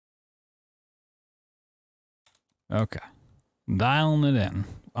Okay. Dialing it in.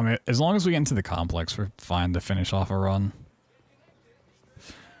 I mean, as long as we get into the complex, we're fine to finish off a run.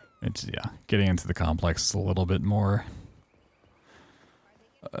 It's, yeah, getting into the complex is a little bit more...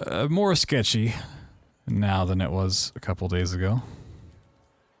 more sketchy now than it was a couple days ago.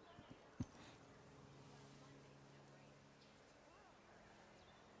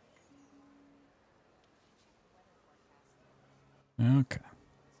 Okay.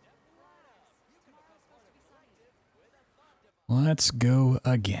 Let's go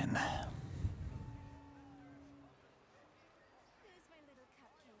again.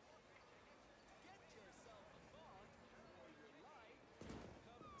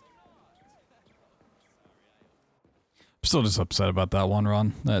 I'm still just upset about that one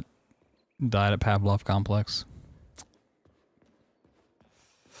run that died at Pavlov complex.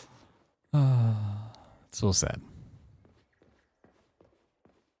 It's so sad.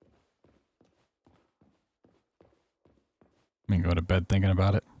 I mean, go to bed thinking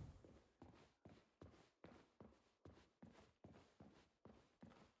about it.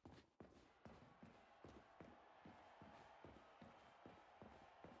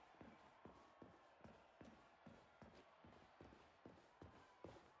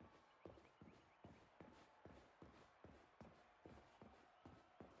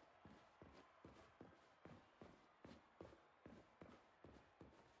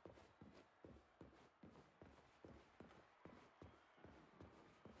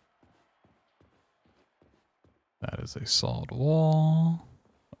 That is a solid wall.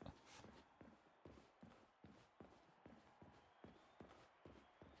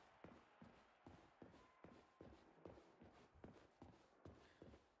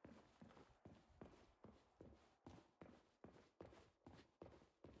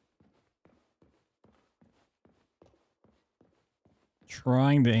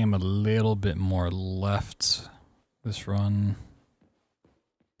 Trying to aim a little bit more left this run.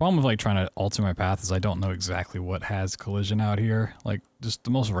 Problem with like trying to alter my path is I don't know exactly what has collision out here. Like just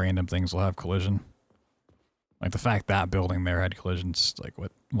the most random things will have collision. Like the fact that building there had collisions, like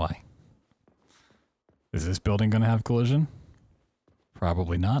what, why? Is this building gonna have collision?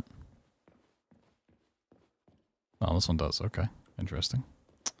 Probably not. Oh, this one does, okay. Interesting.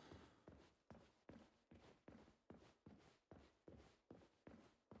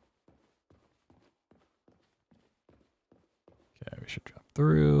 Okay, we should drop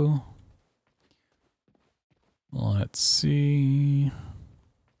through. Let's see.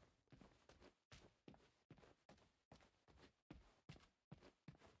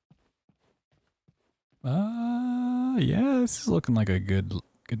 Yeah, this is looking like a good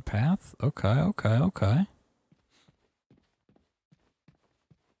path. Okay.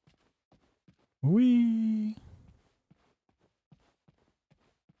 Whee!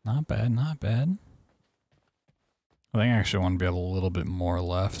 Not bad, not bad. I think I actually want to be a little bit more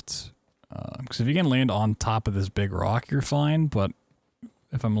left. Because if you can land on top of this big rock, you're fine, but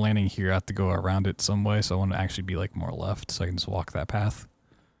if I'm landing here, I have to go around it some way, so I want to actually be like more left, so I can just walk that path.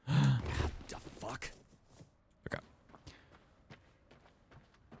 The fuck? Okay.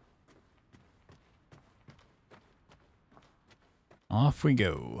 Off we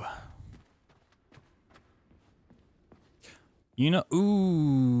go. You know,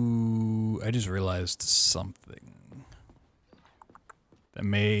 ooh, I just realized something. That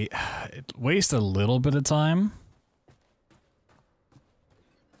may waste a little bit of time.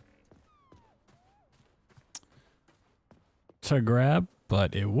 To grab,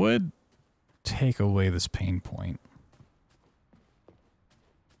 but it would take away this pain point.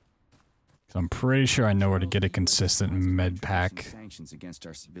 So I'm pretty sure I know where to get a consistent med pack. Sanctions against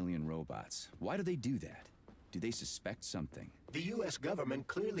our civilian robots. Why do they do that? Do they suspect something? The U.S. government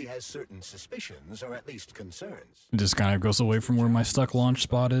clearly has certain suspicions, or at least concerns. It just kind of goes away from where my stuck launch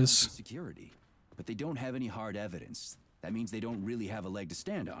spot is. Security. But they don't have any hard evidence. That means they don't really have a leg to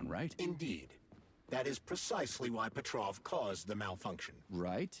stand on, right? Indeed. That is precisely why Petrov caused the malfunction.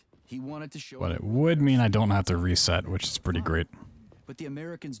 Right? He wanted to show... But it would mean I don't have to reset, which is pretty great. But the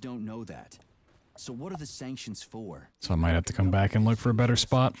Americans don't know that. So what are the sanctions for? So I might have to come back and look for a better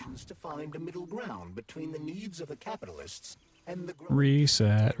spot. To find a middle ground between the needs of the capitalists and the...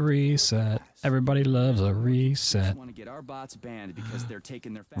 Reset, reset. Everybody loves a reset. Want to get our bots banned because they're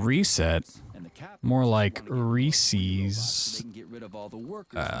taking their Reset? More like Reese's. They can get rid of all the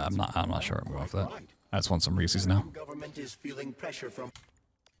workers. I'm not sure I'm going for that. I just want some Reese's now. Government is feeling pressure from...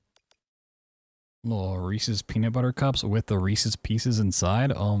 Little Reese's peanut butter cups with the Reese's pieces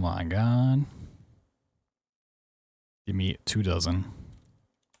inside. Oh my god. Give me 2 dozen.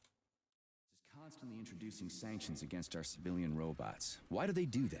 Constantly introducing sanctions against our civilian robots. Why do they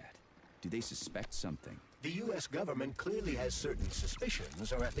do that? Do they suspect something? The U.S. government clearly has certain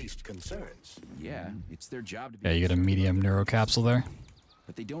suspicions, or at least concerns. Yeah, it's their job to be... Yeah, you get a medium neurocapsule there.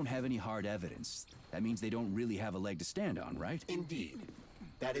 But they don't have any hard evidence. That means they don't really have a leg to stand on, right? Indeed.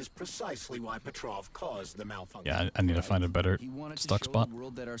 That is precisely why Petrov caused the malfunction. Yeah, I need to find a better He wanted to stuck show spot. the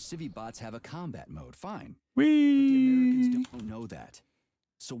world that our civi-bots have a combat mode. Fine. Whee! But the Americans don't know that.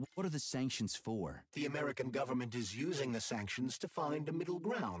 So what are the sanctions for? The American government is using the sanctions to find a middle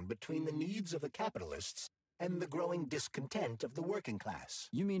ground between the needs of the capitalists and the growing discontent of the working class.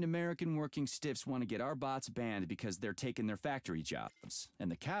 You mean American working stiffs want to get our bots banned because they're taking their factory jobs, and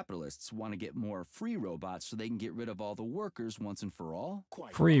the capitalists want to get more free robots so they can get rid of all the workers once and for all?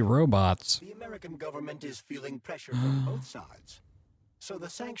 Quite Free wrong. robots. The American government is feeling pressure from both sides. So the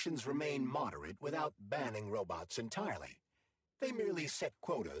sanctions remain moderate without banning robots entirely. They merely set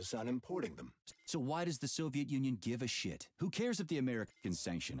quotas on importing them. So why does the Soviet Union give a shit? Who cares if the Americans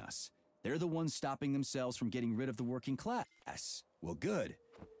sanction us? They're the ones stopping themselves from getting rid of the working class. Well, good.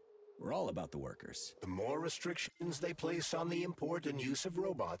 We're all about the workers. The more restrictions they place on the import and use of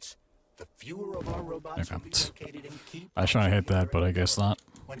robots, the fewer of our robots will be located in key... I was trying to hit that, but I guess not.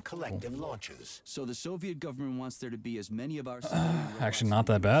 When collective launches. So the Soviet government wants there to be as many of our... Actually, not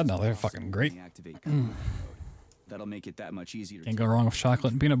that bad. No, they're fucking great. That'll make it that much easier. Can't go wrong with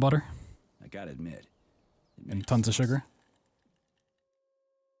chocolate and peanut butter. I gotta admit. And tons of sugar.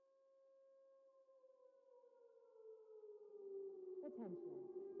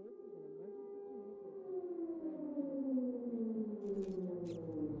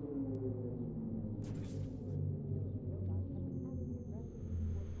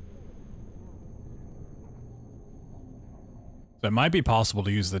 So it might be possible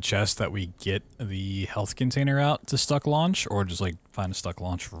to use the chest that we get the health container out to stuck launch, or just like find a stuck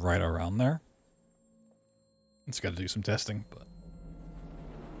launch right around there. It's got to do some testing, but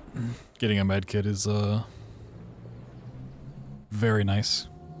getting a med kit is very nice.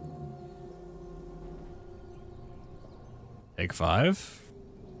 Take 5.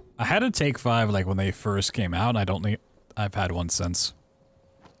 I had a Take 5 like when they first came out. And I don't think I've had one since,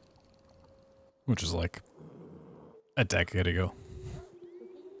 which is like a decade ago.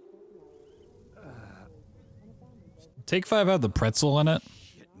 Take 5 had the pretzel in it.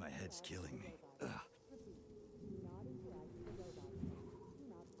 Shit, my head's killing me.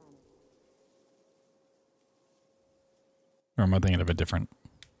 Or am I thinking of a different?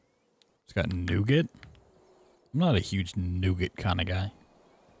 It's got nougat. I'm not a huge nougat kind of guy.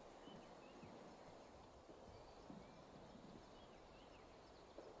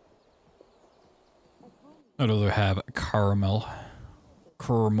 I'd rather have caramel.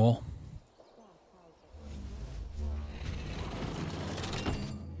 Caramel.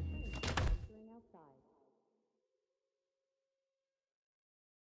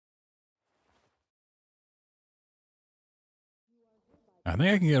 I think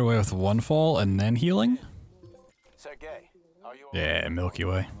I can get away with one fall and then healing. Sergey, are you Yeah, Milky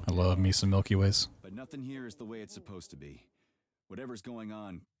Way. I love me some Milky Ways. But nothing here is the way it's supposed to be. Whatever's going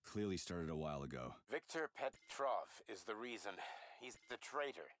on clearly started a while ago. Viktor Petrov is the reason. He's the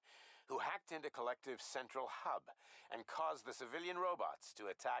traitor who hacked into Collective's central hub and caused the civilian robots to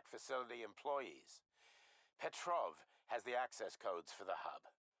attack facility employees. Petrov has the access codes for the hub.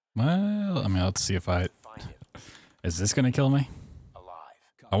 Well, I mean, let's see if I... Find him Is this gonna kill me? alive.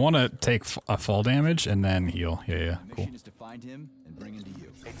 I want to take a fall damage and then heal. Yeah, The cool. mission is to find him and bring him to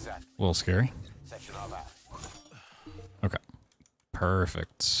you. Exactly. A little scary. Section of that. Okay.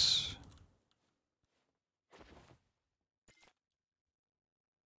 Perfect.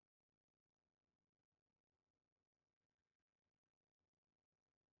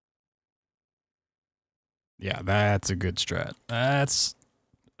 Yeah, that's a good strat. That's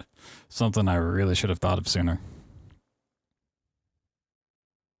something I really should have thought of sooner.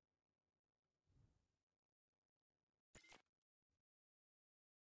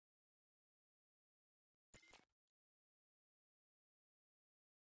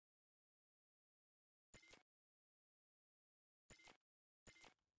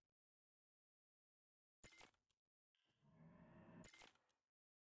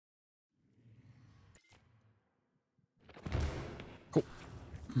 Cool.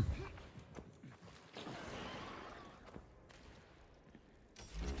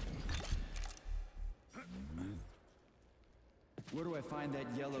 Where do I find that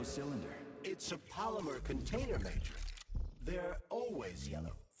yellow cylinder? It's a polymer container, Major. They're always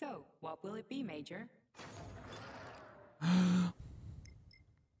yellow. So, what will it be, Major?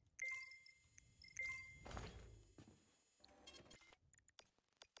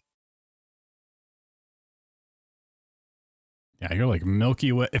 Yeah, I go like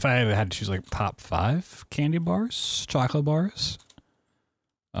Milky Way. If I had to choose like top 5 candy bars, chocolate bars,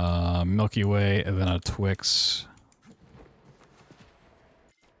 Milky Way, and then a Twix,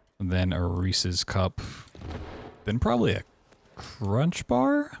 and then a Reese's cup, then probably a Crunch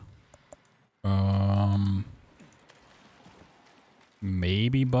bar.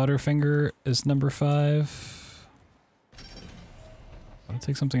 Maybe Butterfinger is number 5. I'll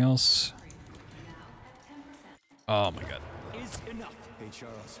take something else. Oh my god. Hey,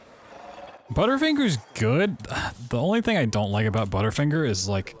 Charles. Butterfinger's good. The only thing I don't like about Butterfinger is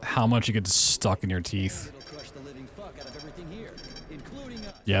like how much it gets stuck in your teeth. It'll crush the living fuck out of everything here, including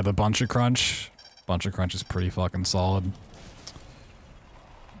us. Yeah, the Bunch of Crunch. Bunch of Crunch is pretty fucking solid.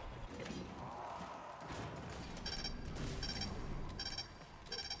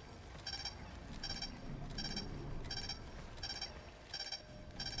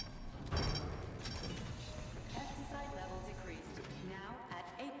 Pesticide level decreased. Now at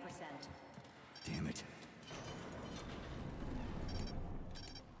 8%. Damn it.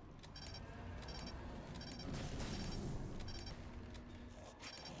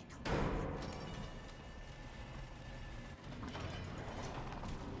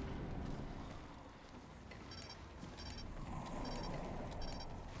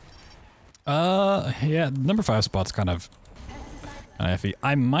 Yeah, number 5 spot's kind of iffy.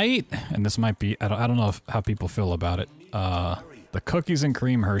 I might, and this might be, I don't know how people feel about it. The cookies and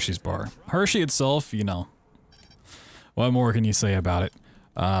cream Hershey's bar. Hershey itself, you know, what more can you say about it?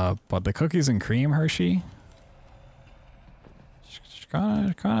 But the cookies and cream Hershey, kind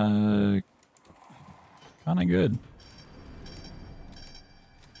of good.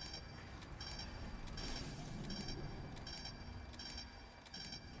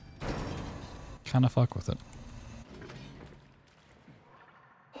 Kind of fuck with it.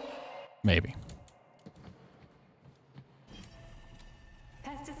 Maybe.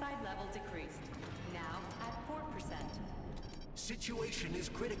 Pesticide level decreased. Now at 4%. Situation is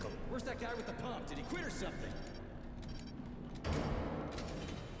critical. Where's that guy with the pump? Did he quit or something?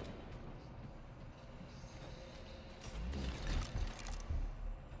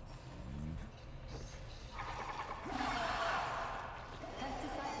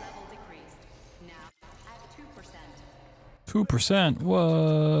 Pesticide level decreased. Now at 2%. 2%.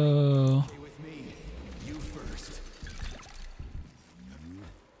 Whoa. Stay with me. You first.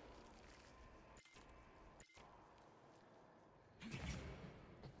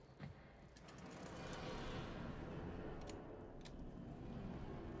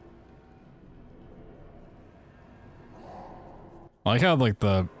 I like how like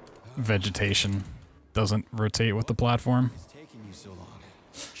the vegetation doesn't rotate with the platform. It's taking you so long.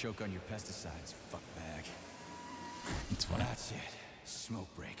 Choke on your pesticides, fuck bag. It's funny. That's it. Smoke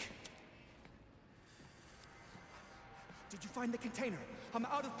break. Did you find the container? I'm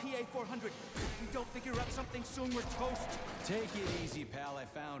out of PA 400. If we don't figure out something soon, we're toast. Take it easy, pal. I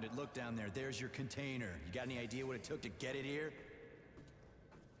found it. Look down there. There's your container. You got any idea what it took to get it here?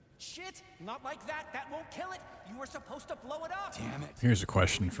 Shit! Not like that. That won't kill it. You were supposed to blow it up. Damn it. Here's a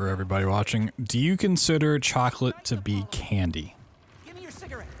question for everybody watching. Do you consider chocolate to be candy? Give me your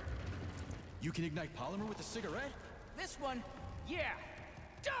cigarette. You can ignite polymer with a cigarette? This one, yeah.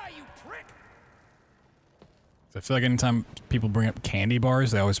 Die, you prick! I feel like anytime people bring up candy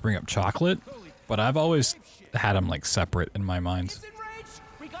bars, they always bring up chocolate, but I've always had them like separate in my mind. It's enraged.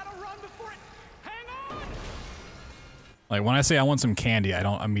 We gotta run before it. Hang on! Like when I say I want some candy, I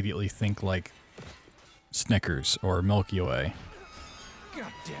don't immediately think like Snickers or Milky Way.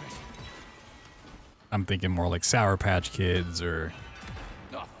 God damn it. I'm thinking more like Sour Patch Kids or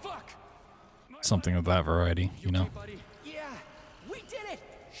Oh, fuck! something of that variety, you know? Okay, buddy? Yeah, we did it!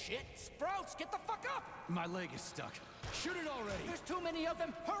 Shit, Sprouts, get the fuck up! My leg is stuck. Shoot it already! There's too many of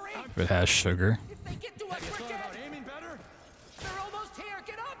them. Hurry! If it has sugar. If they get to us, Have you we're thought dead! about aiming better? They're almost here!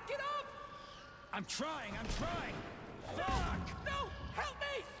 Get up! Get up! I'm trying. Fuck! No! Help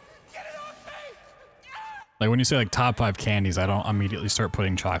me! Get it off me! Ah! Like when you say like top 5 candies, I don't immediately start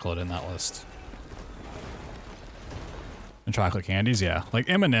putting chocolate in that list. And chocolate candies, yeah. Like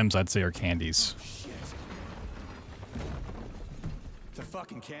M&Ms I'd say are candies. Shit. It's a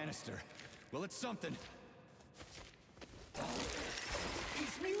fucking canister. Well, it's something.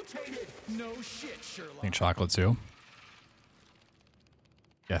 He's mutated! No shit, I Sherlock. think chocolate too.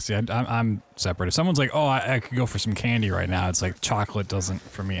 Yeah, see, I'm separate. If someone's like, oh, I could go for some candy right now, it's like chocolate doesn't,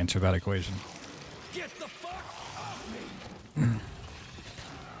 for me, enter that equation. Get the fuck off me!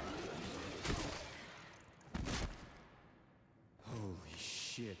 Holy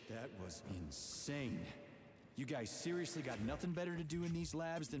shit, that was insane. You guys seriously got nothing better to do in these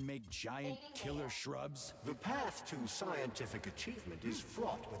labs than make giant killer shrubs? The path to scientific achievement is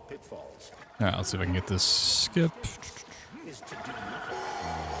fraught with pitfalls. Alright, let's see if I can get this skip. Is to do nothing.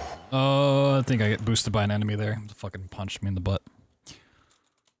 Oh, I think I get boosted by an enemy there. Fucking punched me in the butt.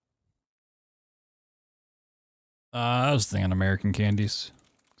 I was thinking American candies.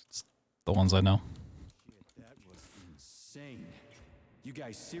 It's the ones I know. That was insane. You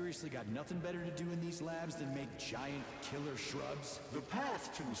guys seriously got nothing better to do in these labs than make giant killer shrubs? The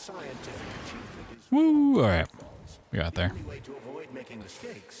path to scientific achievement is Woo! Alright. We got there. the only way to avoid making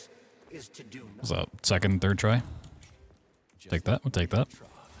mistakes is to do nothing. What's that? Second, third try? Take that. We'll take that.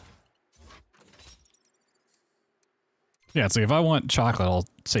 Yeah, so if I want chocolate, I'll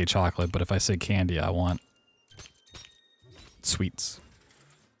say chocolate, but if I say candy, I want sweets.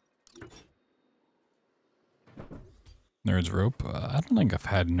 Nerd's Rope? I don't think I've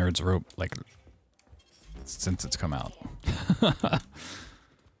had Nerd's Rope, like, since it's come out.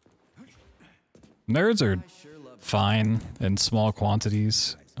 Nerds are fine in small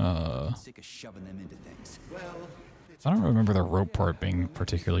quantities. Sick of shoving them into things. Well, I don't remember the rope part being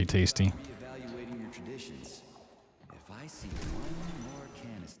particularly tasty. Reevaluating your traditions. If I see one more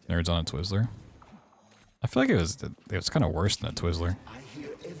canister. Nerds on a Twizzler. I feel like it was kind of worse than a Twizzler. I hear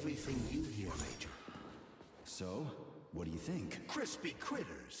everything you hear, Major. So, what do you think? Crispy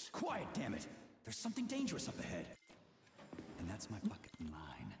critters. Quiet, damn it! There's something dangerous up ahead. And that's my bucket and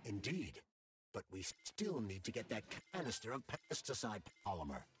mine. Indeed. But we still need to get that canister of pesticide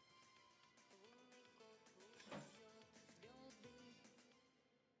polymer.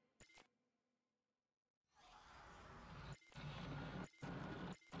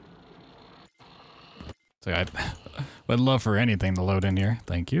 So I would love for anything to load in here.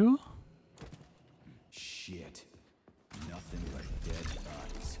 Thank you. Shit. Nothing but dead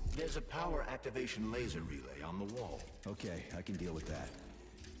bodies. There's a power activation laser relay on the wall. Okay, I can deal with that.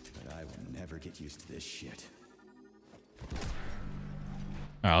 But I will never get used to this shit.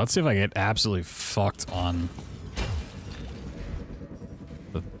 Alright, let's see if I get absolutely fucked on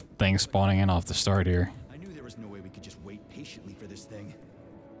the thing spawning in off the start here. I knew there was no way we could just wait patiently for this thing.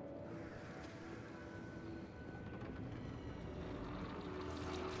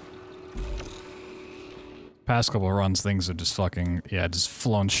 Past couple of runs, things have just fucking, yeah, just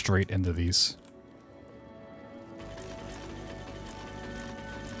flown straight into these.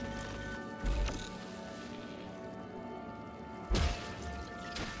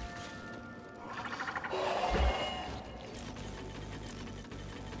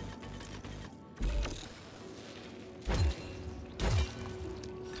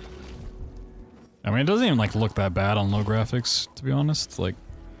 I mean, it doesn't even, like, look that bad on low graphics, to be honest. Like,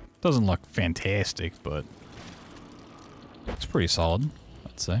 it doesn't look fantastic, but it's pretty solid,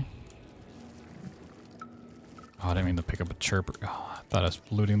 I'd say. Oh, I didn't mean to pick up a chirper. Oh, I thought I was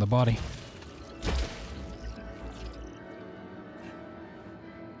looting the body.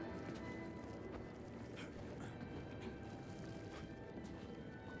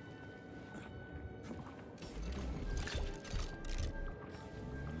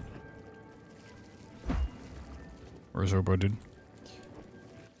 Where's Robo dude?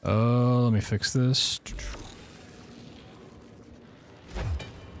 Let me fix this.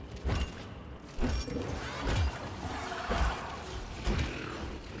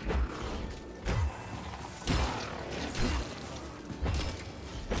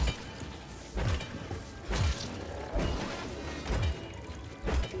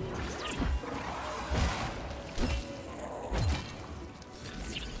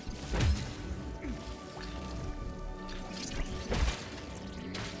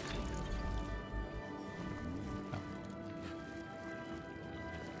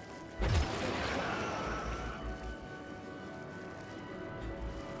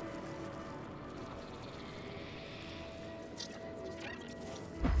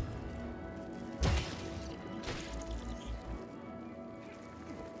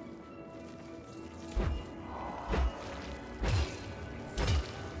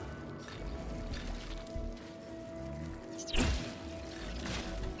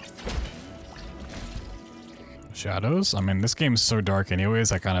 Shadows? I mean, this game's so dark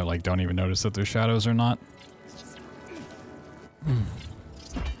anyways, I kind of like don't even notice that there's shadows or not.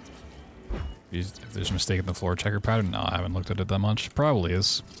 If there's a mistake in the floor checker pattern, no, I haven't looked at it that much. Probably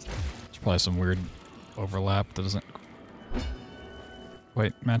is. There's probably some weird overlap that doesn't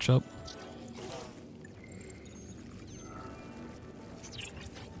quite match up.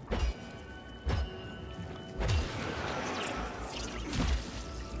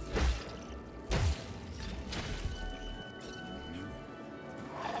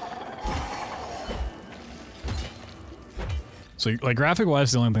 So like graphic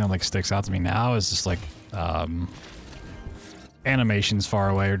wise, the only thing that like sticks out to me now is just like animations far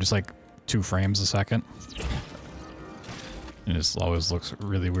away or just like 2 frames a second. It just always looks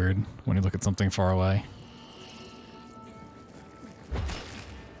really weird when you look at something far away.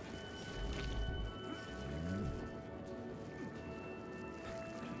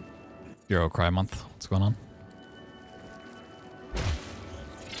 Hero Cry Month. What's going on?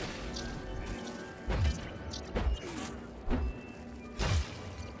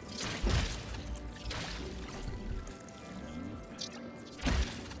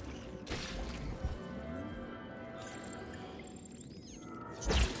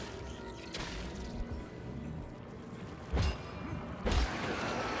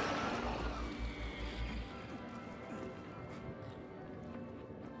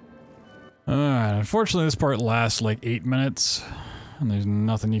 Alright, unfortunately this part lasts like 8 minutes, and there's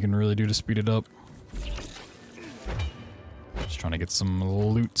nothing you can really do to speed it up. Just trying to get some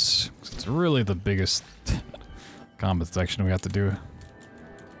loot, 'cause it's really the biggest combat section we have to do.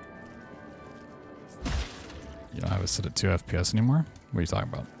 You don't have it set at 2 FPS anymore? What are you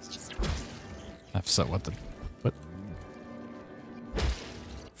talking about? I have set what?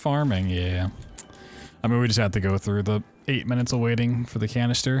 Farming, yeah. I mean, we just have to go through the 8 minutes of waiting for the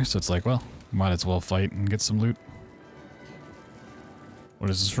canister, so it's like, well, might as well fight and get some loot. What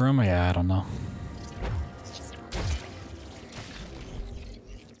is this room? Yeah, I don't know.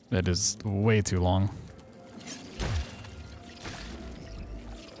 It is way too long.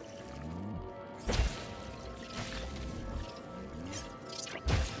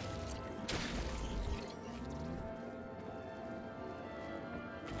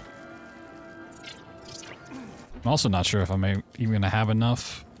 I'm also not sure if I'm even going to have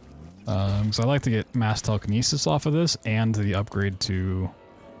enough, because I like to get mass telekinesis off of this and the upgrade to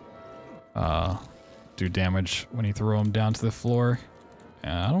do damage when you throw them down to the floor.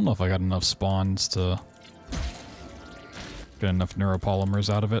 I don't know if I got enough spawns to get enough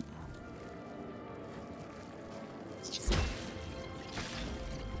neuropolymers out of it.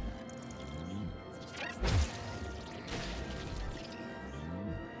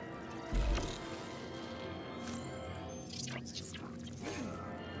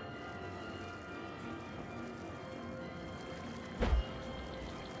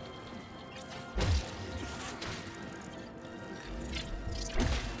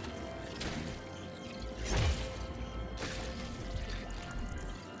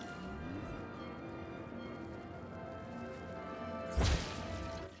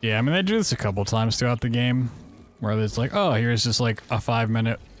 Yeah, I mean, they do this a couple times throughout the game, where it's like, oh, here's just like a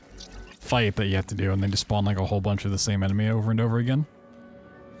 5-minute fight that you have to do, and they just spawn like a whole bunch of the same enemy over and over again.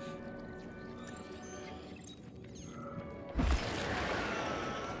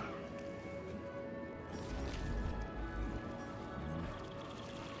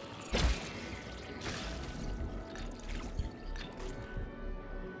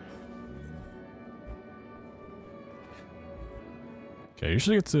 Okay, I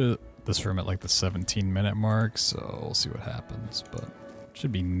usually get to this room at like the 17-minute mark, so we'll see what happens, but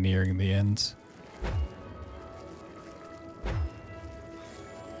should be nearing the end.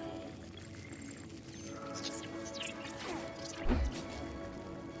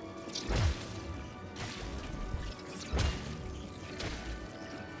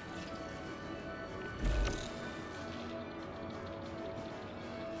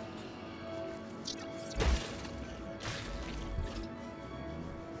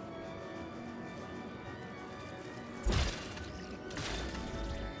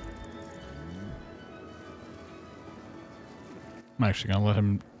 I'm actually gonna let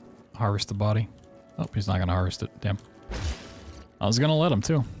him harvest the body. Oh, he's not gonna harvest it. Damn. I was gonna let him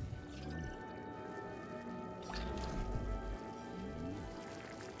too.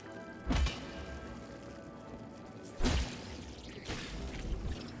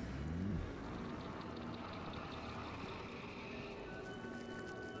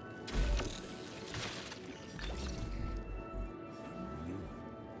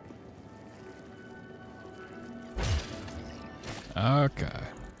 Okay.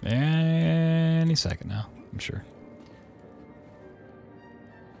 Any second now, I'm sure.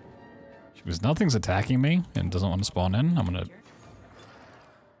 Because nothing's attacking me and doesn't want to spawn in, I'm gonna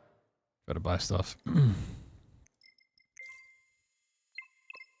go to buy stuff.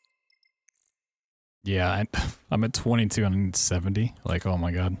 Yeah, I'm at 22 and I need 70. Like, oh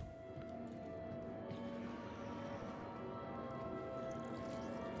my god.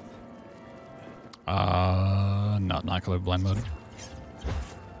 Not colorblind mode.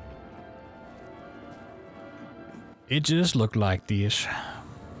 It just looked like this.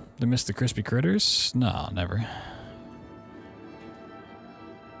 They missed the crispy critters? No, never.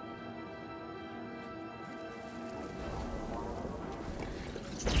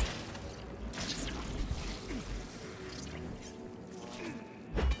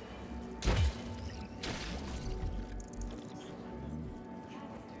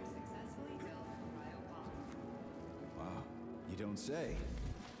 don't say.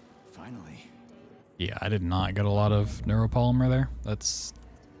 Finally. Yeah, I did not get a lot of neuropolymer there. That's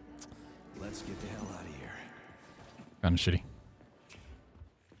Let's get the hell out of here. kind of shitty.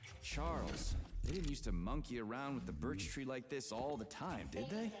 Charles, they didn't used to monkey around with the birch tree like this all the time, did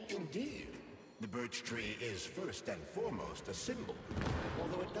they? Indeed. The birch tree is first and foremost a symbol,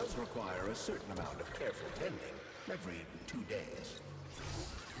 although it does require a certain amount of careful tending every 2 days.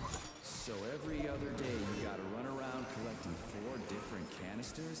 So every other day you gotta run around collecting 4 different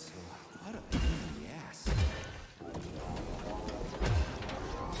canisters? What a pain in the ass.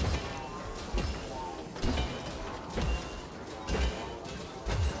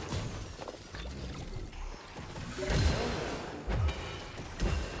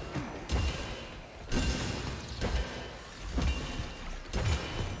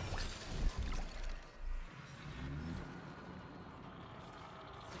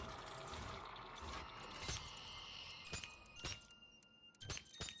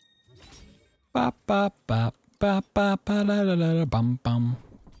 Ba ba ba ba ba ba da da da da bum bum.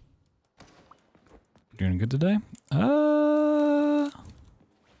 Doing good today? I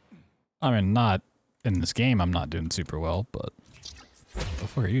mean, not in this game. I'm not doing super well, but what the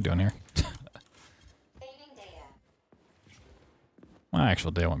fuck are you doing here? My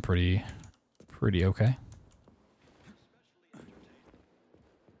actual day went pretty okay.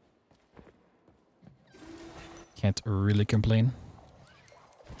 Can't really complain.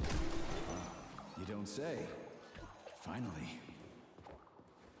 You don't say. Finally.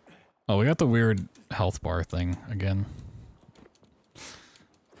 Oh, we got the weird health bar thing again.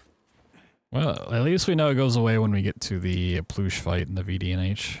 Well, at least we know it goes away when we get to the Plush fight in the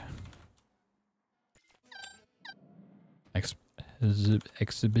VDNH.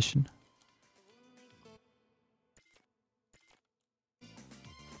 Exhibition.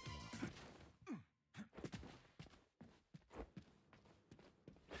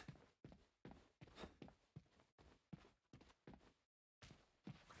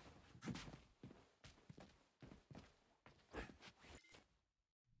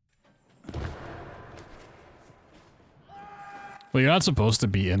 Well, you're not supposed to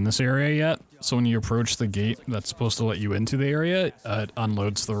be in this area yet, so when you approach the gate that's supposed to let you into the area, it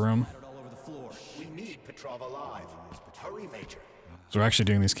unloads the room. We need Petrov alive. Hurry, Major. So we're actually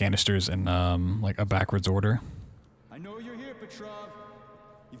doing these canisters in, like, a backwards order. I know you're here, Petrov.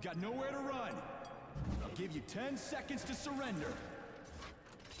 You've got nowhere to run. I'll give you 10 seconds to surrender.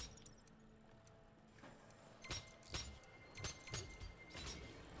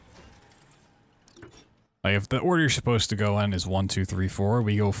 Like, if the order you're supposed to go in is 1, 2, 3, 4,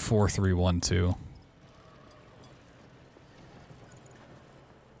 we go 4, 3, 1, 2.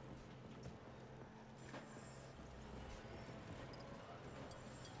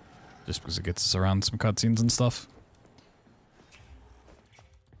 Just because it gets us around some cutscenes and stuff.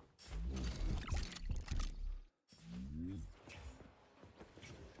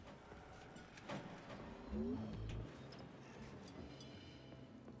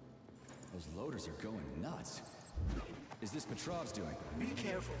 Those loaders are going nuts. Is this Petrov's doing? Be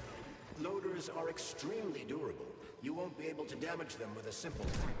careful. Loaders are extremely durable. You won't be able to damage them with a simple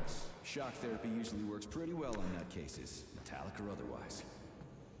axe. Shock therapy usually works pretty well on nutcases, metallic or otherwise.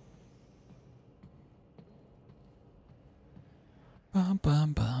 Bum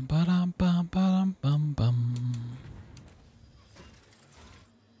bum bum ba-dum bum ba-dum bum bum.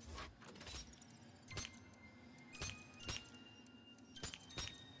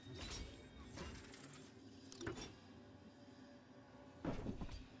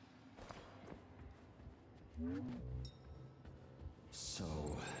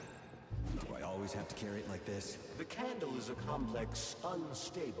 So, do I always have to carry it like this? The candle is a complex,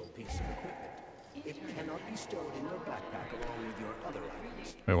 unstable piece of equipment. It cannot be stowed in your backpack along with your other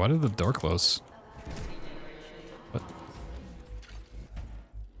items. Wait, why did the door close? What?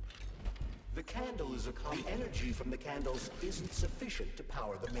 The candle is energy from the candles isn't sufficient to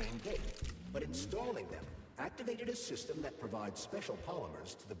power the main gate, but installing them activated a system that provides special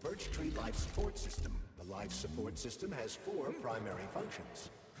polymers to the birch tree life support system. The life support system has 4 primary functions: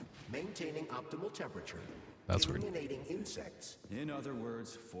 maintaining optimal temperature, That's weird. eliminating insects, In other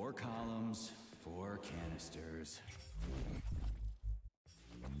words, 4 columns, 4 canisters.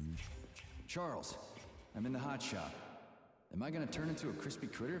 Charles, I'm in the hot shop. Am I gonna turn into a crispy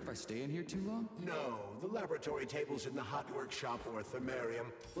critter if I stay in here too long? No, the laboratory tables in the hot workshop or thermarium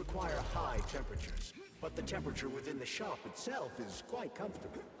require high temperatures, but the temperature within the shop itself is quite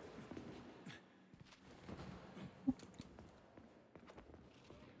comfortable.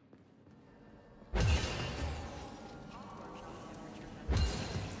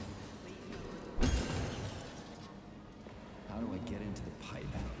 How do I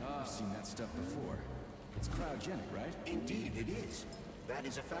stuff before. It's cryogenic, right? Indeed it is. That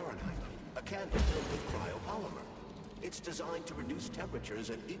is a Fahrenheit, a candle filled with cryopolymer. It's designed to reduce temperatures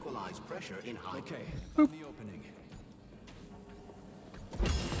and equalize pressure in high... Okay, found the opening.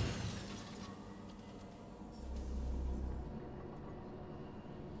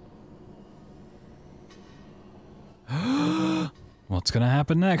 What's gonna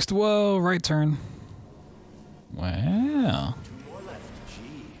happen next? Whoa, right turn. Wow. 2 more left.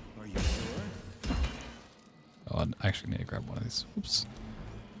 Gee, are you sure? Oh, I actually need to grab one of these. Oops.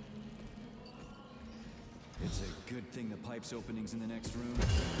 It's a good thing the pipe's opening's in the next room,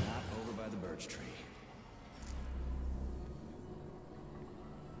 not over by the birch tree.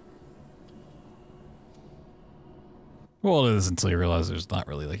 Well, it is until you realize there's not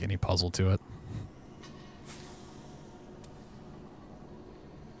really like any puzzle to it.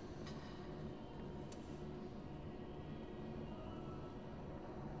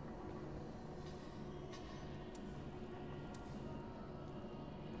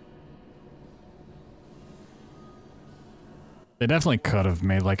 They definitely could have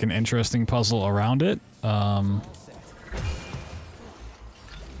made like an interesting puzzle around it.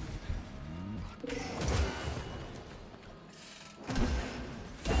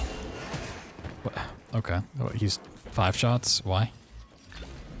 What? Okay. Oh, he's 5 shots. Why?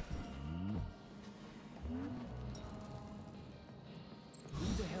 Who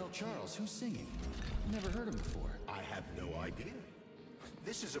the hell, Charles? Who's singing? Never heard him before. I have no idea.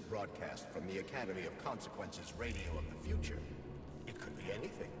 This is a broadcast from the Academy of Consequences Radio of the Future. It could be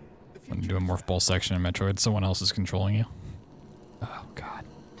anything. The When you future do a is morph ball section in Metroid, someone else is controlling you. Oh, God.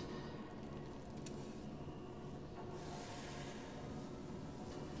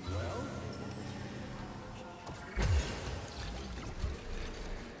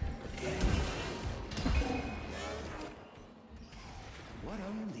 What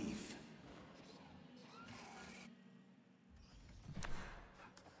a relief.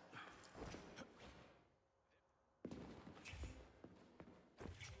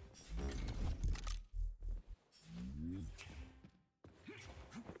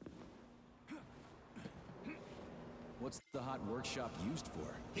 What's the hot workshop used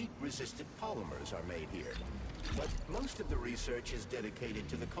for? heat-resistant polymers are made here. But most of the research is dedicated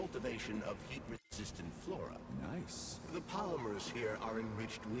to the cultivation of heat-resistant flora. Nice. The polymers here are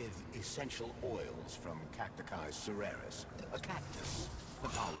enriched with essential oils from Cacti cereris, a cactus. The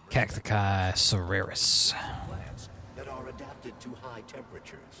polymers Cacti cereris. plants that are adapted to high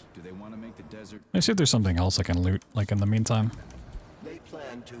temperatures. Do they want to make the desert? Let me see if there's something else I can loot, like in the meantime. They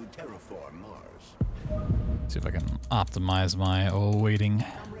plan to terraform Mars. See if I can optimize my waiting.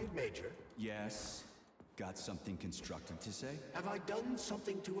 Comrade Major, Yes. Got something constructive to say? have I done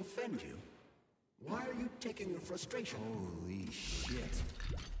something to offend you? Why are you taking your frustration? Holy shit.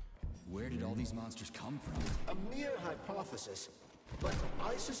 Where did all these monsters come from? A mere hypothesis, but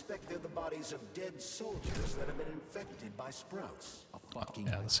I suspect they're the bodies of dead soldiers that have been infected by sprouts. A fucking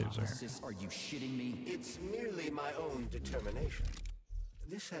yeah, the saves are here. hypothesis? Are you shitting me? It's merely my own determination.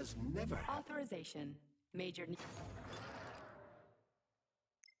 This has never happened. Authorization. Major.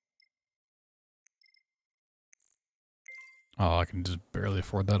 Oh, I can just barely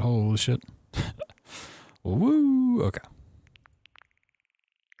afford that. Holy shit. Woo! Okay.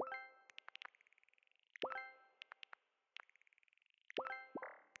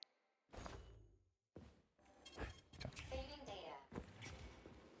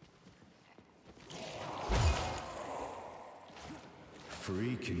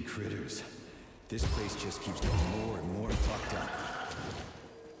 Freaking critters. This place just keeps getting more and more fucked up.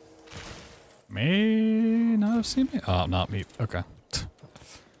 May not have seen me. Oh, not me. Okay.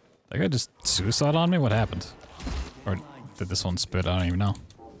 That guy just suicide on me? What happened? Or did this one spit? I don't even know.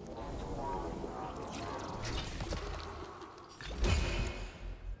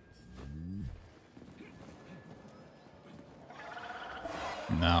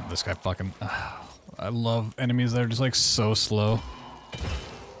 No, this guy fucking... I love enemies that are just like so slow.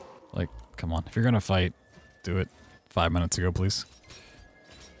 Like, come on. If you're gonna fight, do it 5 minutes ago, please.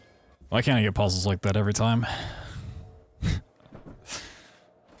 Why can't I get puzzles like that every time?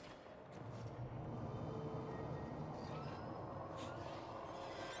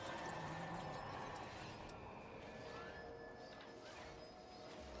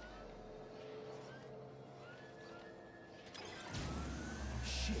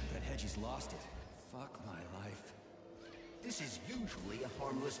 Shit, that Hedgie's lost it. Fuck my life. This is usually a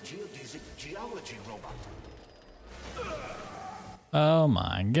harmless geodesic geology robot. Oh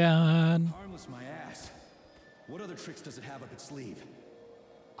my god. Harmless my ass. What other tricks does it have up its sleeve?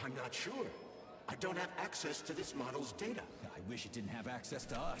 I'm not sure. I don't have access to this model's data. I wish it didn't have access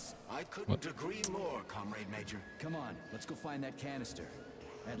to us. I couldn't agree more, Comrade Major. Come on, let's go find that canister.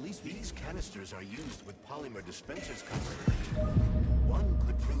 At least These canisters are used with polymer dispensers, Comrade Major. One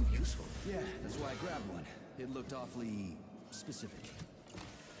could prove useful. yeah, that's why I grabbed one. It looked awfully specific.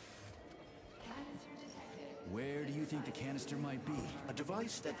 Where do you think the canister might be? A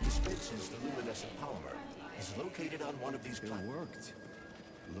device that dispenses the luminescent polymer is located on one of these It platforms. worked.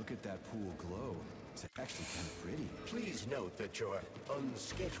 Look at that pool glow. It's actually kind of pretty. Please note that your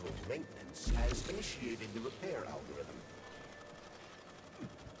unscheduled maintenance has initiated the repair algorithm.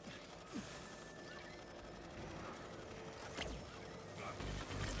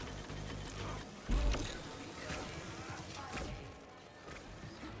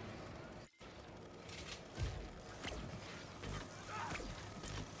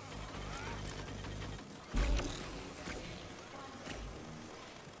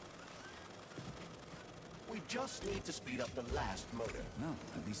 We just need to speed up the last motor. No,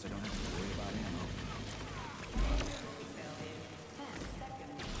 at least I don't have to worry about ammo.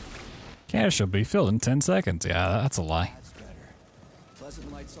 Canister will be filled in 10 seconds. Yeah, that's a lie. That's better.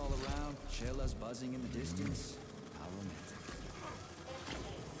 Pleasant lights all around, chelas buzzing in the distance. How romantic.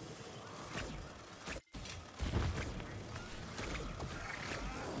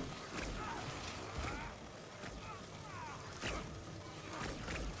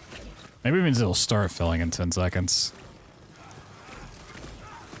 Maybe it means it'll start filling in 10 seconds.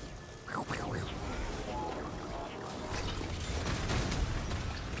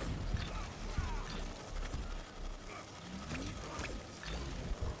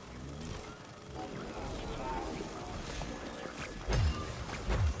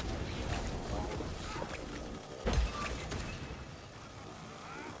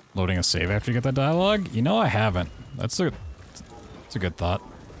 Loading a save after you get that dialogue? You know I haven't. That's a good thought.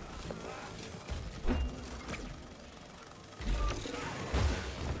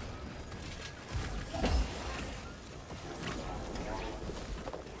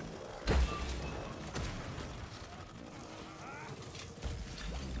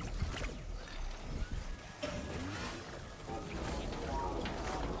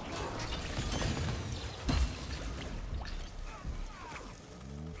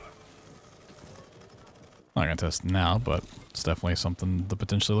 I'm not gonna test now, but it's definitely something to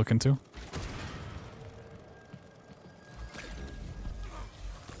potentially look into.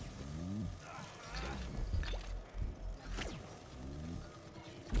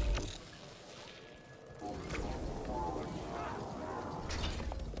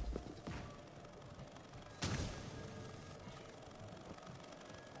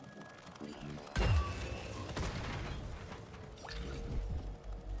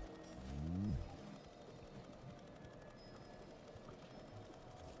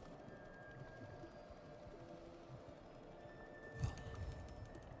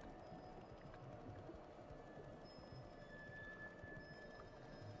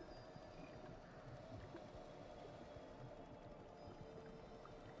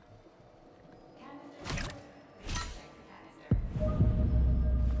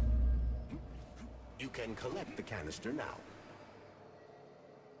 You can collect the canister now.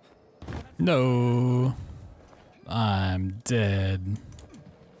 No. I'm dead.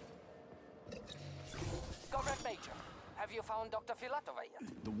 Comrade Major, have you found Dr. Filatova yet?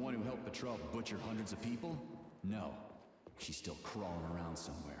 The one who helped Petrov butcher hundreds of people? No. She's still crawling around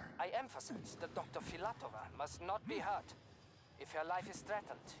somewhere. I emphasize that Dr. Filatova must not be hurt. If her life is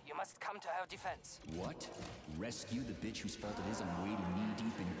threatened, you must come to her defense. What? Rescue the bitch whose fault it is I'm wading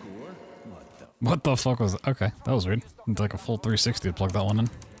knee-deep in gore? What the... What the fuck was that? Okay, that was weird. It's like a full 360 to plug that one in.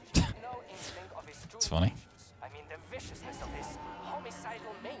 No inkling of his true It's funny. intentions. I mean, the viciousness of this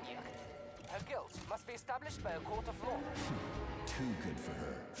homicidal maniac. Her guilt must be established by a court of law. Too good for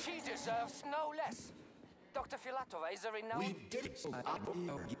her. She deserves no less. Dr. Filatova is a We renowned... did it.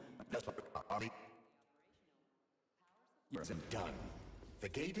 Done. The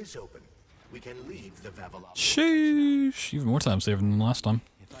gate is open. We can leave the Vavilov. Sheesh. Even more time saving than last time.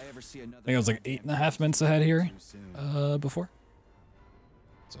 If I ever see another... I think I was like 8.5 minutes ahead here before.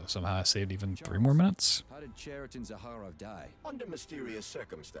 So somehow I saved even 3 more minutes. How did Cheriton Zaharov die? Under mysterious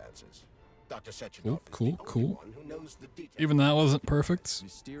circumstances. Dr. Sechenov Cool, is the cool, only cool. one who knows the details. Even that wasn't perfect.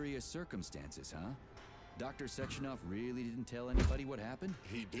 Mysterious circumstances, huh? Dr. Sechenov really didn't tell anybody what happened?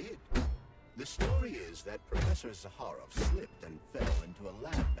 He did. The story is that Professor Zaharov slipped and fell into a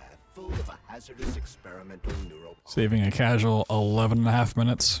lab bath full of a hazardous experimental neural... Saving a casual 11.5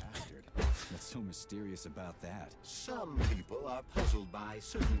 minutes. Bastard. What's so mysterious about that? Some people are puzzled by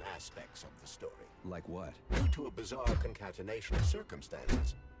certain aspects of the story. Like what? Due to a bizarre concatenation of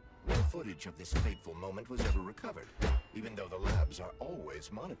circumstances, No footage of this fateful moment was ever recovered, even though the labs are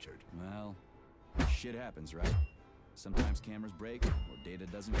always monitored. Well, shit happens, right? Sometimes cameras break or data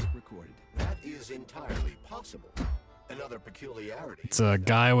doesn't get recorded. That is entirely possible. Another peculiarity. It's a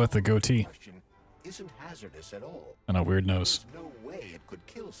guy with a goatee Isn't hazardous at all. and a weird nose. There's no way it could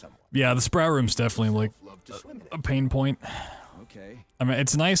kill someone. Yeah, the sprout room's definitely like a pain point. Okay. I mean,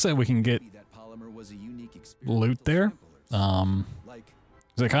 it's nice that we can get Maybe that polymer was a unique loot there. Like,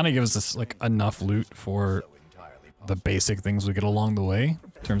 'Cause it kind of gives us like enough loot for the basic things we get along the way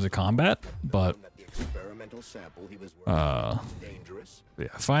in terms of combat, but yeah,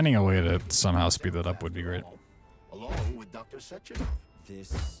 finding a way to somehow speed that up would be great. Along with Dr. Sechenov.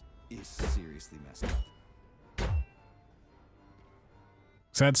 this is seriously messed up.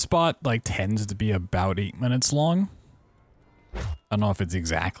 So that spot like tends to be about 8 minutes long. I don't know if it's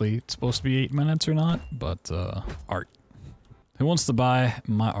exactly supposed to be 8 minutes or not, but art. Who wants to buy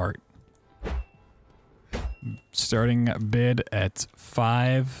my art? Starting bid at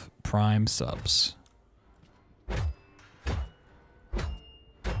 5 prime subs.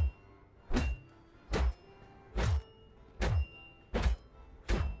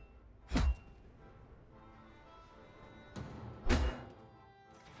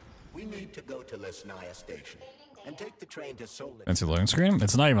 We need to go to Lesnaya Station and take the train to Solid. Fancy loading screen?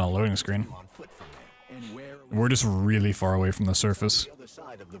 It's not even a loading screen. On foot from there. And where We're just really far away from the surface. The other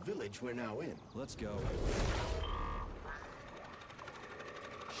side of the village we're now in. Let's go.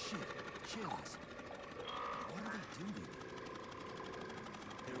 Shit, chills. What are they doing?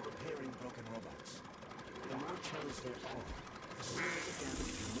 They're repairing broken robots. The more cells there are, the sooner the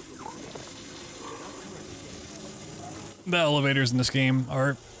damage can look at The elevators in this game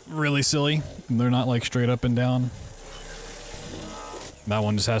are really silly. They're not like straight up and down. That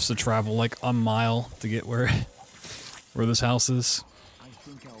one just has to travel like a mile to get where this house is. I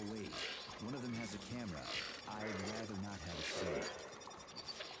think I'll wait. One of them has a camera. I'd rather not have it saved.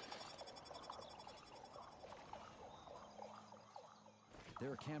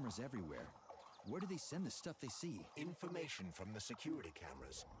 There are cameras everywhere. Where do they send the stuff they see? Information from the security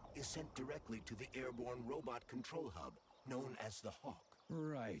cameras is sent directly to the airborne robot control hub, known as the Hawk.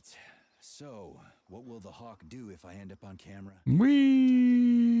 Right. So, what will the Hawk do if I end up on camera?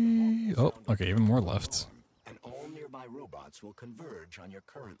 Whee! Oh, okay, even more left. And all nearby robots will converge on your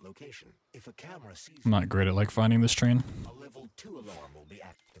current location. If a camera sees I'm not great at like finding this train. a level 2 alarm will be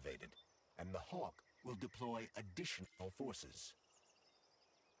activated, and the Hawk will deploy additional forces.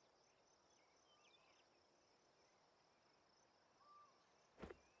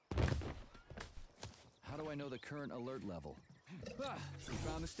 How do I know the current alert level? Ah, we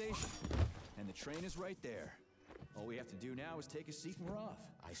found the station. And the train is right there. All we have to do now is take a seat and we're off.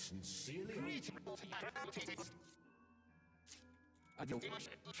 I sincerely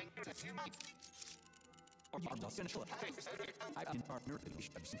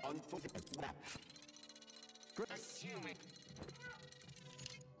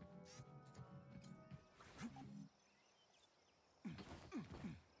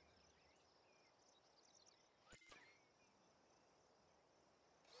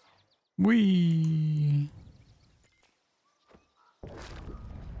Whee!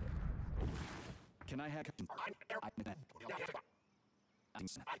 Can I have...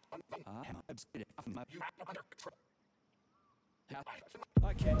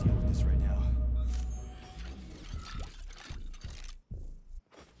 I can't deal with this right now.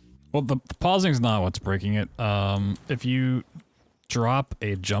 Well, the pausing's not what's breaking it. If you drop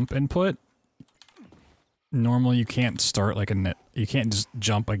a jump input, normally you can't start like you can't just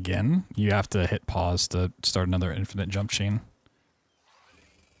jump again. You have to hit pause to start another infinite jump chain.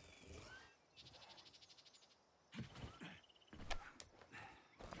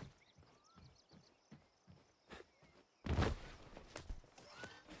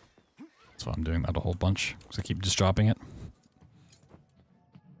 That's why I'm doing that a whole bunch, because I keep just dropping it.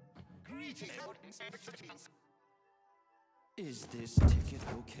 Is this ticket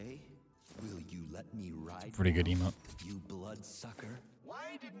okay? Will you let me ride? Pretty good emote. You bloodsucker.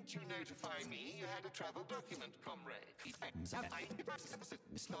 Why didn't you notify me you had a travel document, comrade?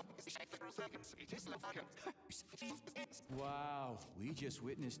 Wow, we just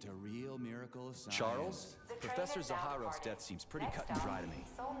witnessed a real miracle of science. Charles, Professor Zaharov's death seems pretty cut and dry to me.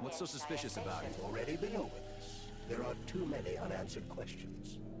 What's so suspicious about it? already been over this. There are too many unanswered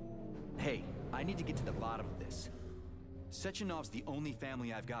questions. Hey, I need to get to the bottom of this. Sechenov's the only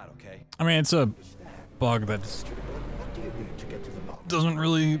family I've got, okay? I mean, it's a bug that What do you need to get to the bottom? doesn't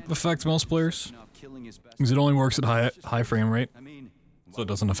really affect most players, Killing his best. because it only works at high frame rate, I mean, so it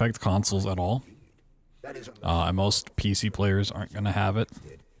doesn't affect consoles at all. That is And most PC players aren't going to have it.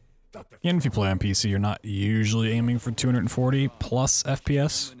 Even if you play on PC, you're not usually aiming for 240 plus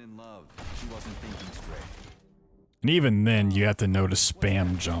FPS. And even then, you have to know to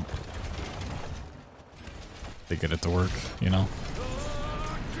spam jump to get it to work, you know?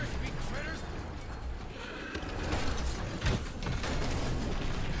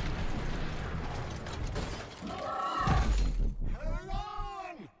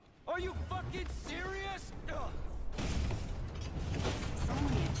 Are you fucking serious?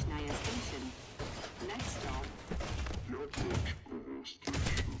 Солнечная station. Next stop.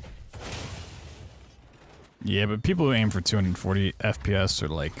 Yeah, but people who aim for 240 FPS are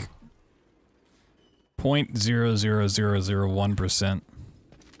like 0.00001%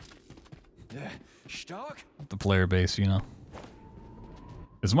 the player base, you know?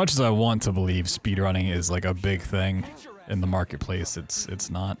 As much as I want to believe speedrunning is like a big thing in the marketplace, it's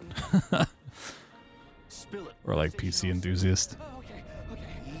not. Or like PC enthusiast. Okay.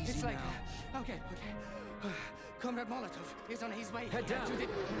 It's like, okay. Comrade Molotov is on his way. Head down. Okay.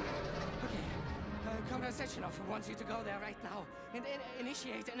 Comrade Sechenov wants you to go there right now and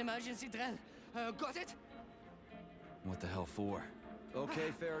initiate an emergency drill. Got it? What the hell for?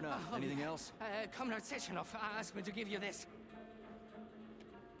 Okay, fair enough. Anything else? Comrade Sechenov asked me to give you this.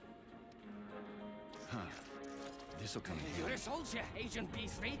 Huh. This'll come in You're handy. a soldier, Agent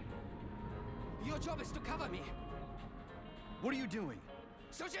B3. Your job is to cover me. What are you doing?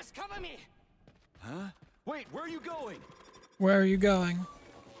 So just cover me. Huh? Wait, where are you going? Where are you going?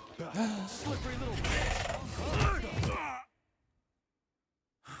 Slippery little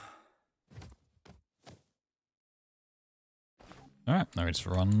Alright, now we just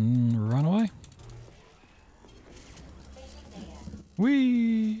run away.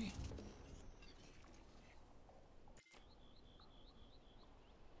 Whee!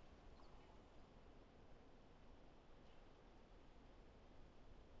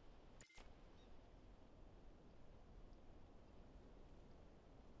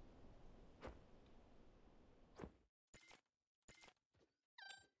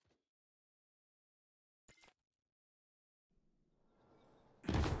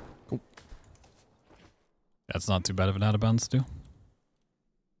 Cool. That's not too bad of an out of bounds too.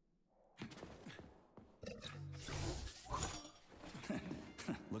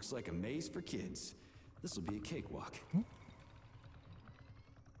 Looks like a maze for kids. This will be a cakewalk.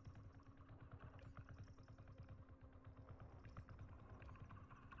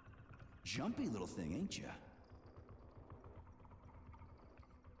 Jumpy little thing, ain't ya?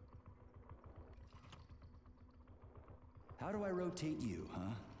 How do I rotate you,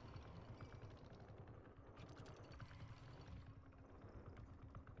 huh?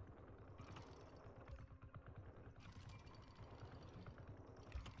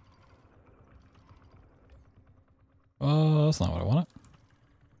 Oh, that's not what I wanted.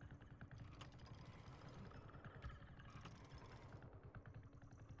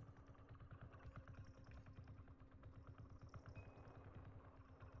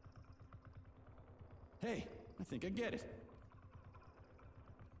 Hey, I think I get it.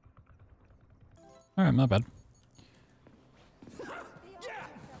 Alright, not bad. Yeah!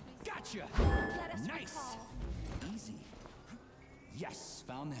 Gotcha! Nice! Easy. Yes,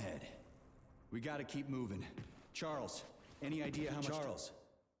 found the head. We gotta keep moving. Charles, any idea how much... Charles.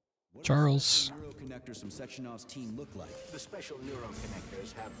 What do the neuroconnectors from Sechenov's team look like? The special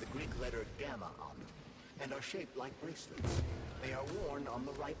neuroconnectors have the Greek letter gamma on them and are shaped like bracelets. They are worn on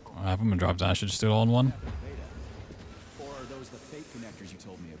the right arm. I have them and drop down. I should just do it all in one. Or are those the fake connectors you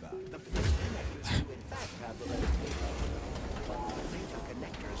told me about? The fake connectors do in fact have the letter beta. But the beta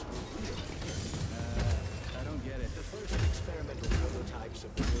connectors were real. I don't get it. The first experimental prototypes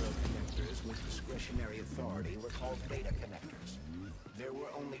of the neuroconnectors with discretionary authority were called beta connectors. There were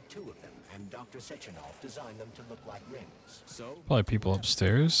only 2 of them, and Dr. Sechenov designed them to look like rings. So? Probably people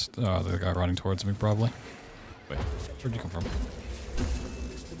upstairs. Oh, the guy running towards me, probably. Wait, where'd you come from?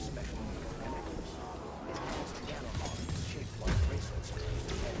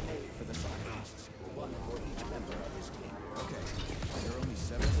 Okay, there are only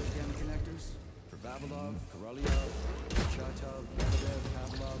 7 of those gamma connectors? For Vavilov, Korolyov, Chatov, Vavilov,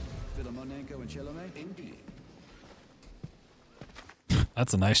 Pavlov, Filomonenko, and Chelomey? Indeed.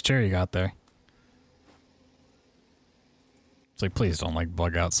 That's a nice chair you got there. It's like, please don't like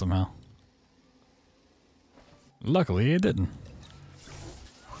bug out somehow. Luckily, it didn't.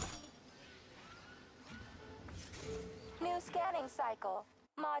 New scanning cycle.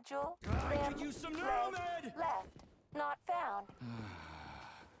 Module. Could use some neuromed! Left. Not found.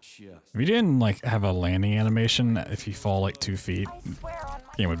 If you didn't like have a landing animation, if you fall like 2 feet, I swear on my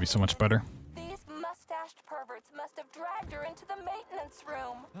the game would be so much better. These mustached perverts must have dragged her into the maintenance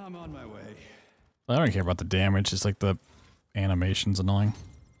room. I'm on my way. I don't care about the damage, it's like the animation's annoying.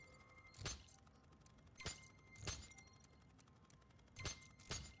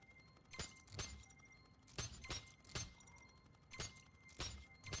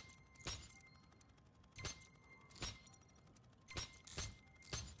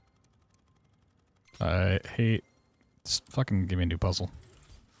 I hate... Just fucking give me a new puzzle.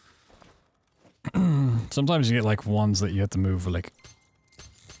 Sometimes you get like ones that you have to move like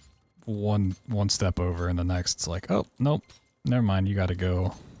one step over, and the next it's like, oh nope, never mind, you gotta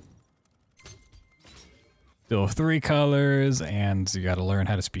go still 3 colors, and you gotta learn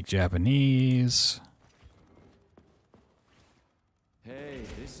how to speak Japanese. Hey,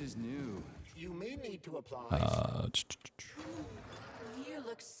 this is new. You may need to apply. You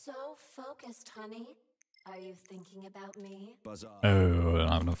look so focused, honey. Are you thinking about me? Buzz off. Oh, I don't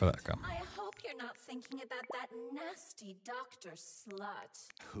have enough for that. Come. I hope you're not thinking about that nasty doctor slut.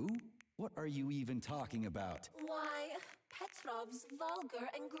 Who? What are you even talking about? Why, Petrov's vulgar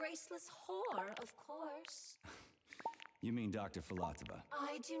and graceless whore, of course. You mean Dr. Filatova?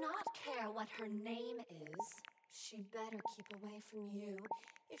 I do not care what her name is. She better keep away from you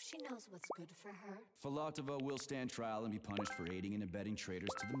if she knows what's good for her. Filatova will stand trial and be punished for aiding and abetting traitors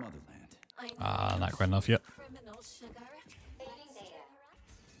to the motherland. Not quite enough yet. Criminal sugar.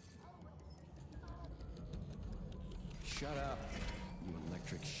 Shut up, you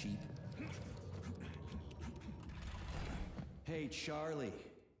electric sheep. Hey, Charlie.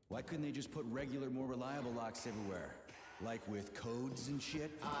 Why couldn't they just put regular, more reliable locks everywhere? Like with codes and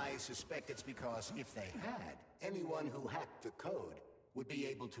shit? I suspect it's because if they had, anyone who hacked the code would be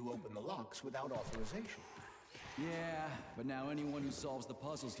able to open the locks without authorization. Yeah, but now anyone who solves the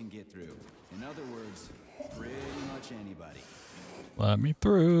puzzles can get through. In other words, pretty much anybody. Let me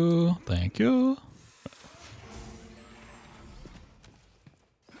through. Thank you.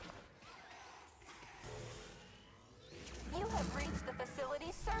 You have reached the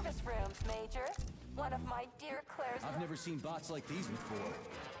facility service rooms, Major. One of my dear Claire's... I've never seen bots like these before.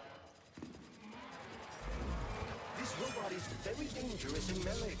 This robot is very dangerous in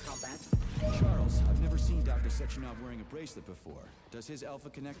melee combat. Charles, I've never seen Dr. Sechenov wearing a bracelet before. Does his alpha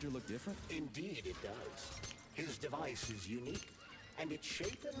connector look different? Indeed it does. His device is unique, and its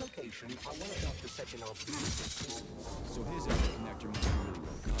shape and location are one of Dr. Sechenov's systems. So his alpha connector must be really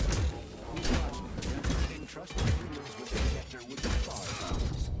well guarded. Who's watching it, Brent? Entrusting humans with the connector would be far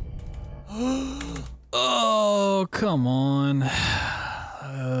better. Oh, come on.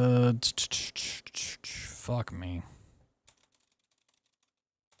 Fuck me.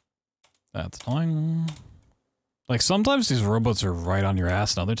 That's annoying. Like, sometimes these robots are right on your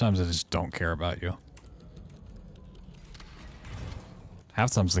ass, and other times they just don't care about you.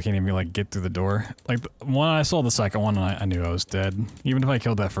 Half times they can't even, like, get through the door. Like, when I saw the second one, I knew I was dead. Even if I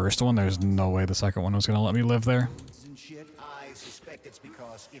killed that first one, there's no way the second one was gonna let me live there. I suspect it's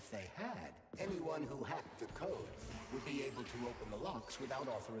because if they had, anyone who hacked the code would be able to open the locks without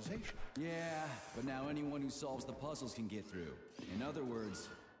authorization. Yeah, but now anyone who solves the puzzles can get through. In other words,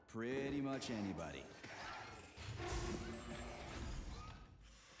 pretty much anybody.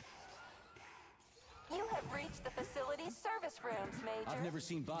 You have reached the facility service rooms, Major. I've never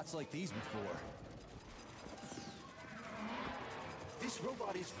seen bots like these before. This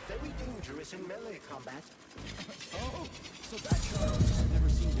robot is very dangerous in melee combat. Oh, so that Charles. I've never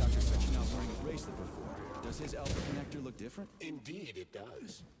seen Dr. Sechenov wearing a bracelet before. Does his alpha connector look different? Indeed it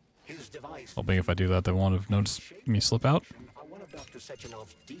does. His device... Hoping if I do that, they won't have noticed me slip out. ...are one of Dr.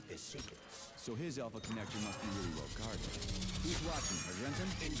 Sechenov's deepest secrets. So his alpha connector must be really well guarded. Who's watching, Renton?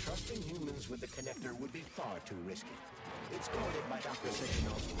 Entrusting humans with the connector would be far too risky. It's guarded by Dr.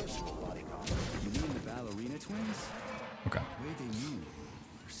 Sechenov's personal bodyguard. You mean the ballerina twins? Okay. The way they move,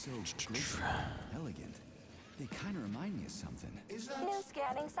 they're so graceful, elegant. They kind of remind me of something. Is that... New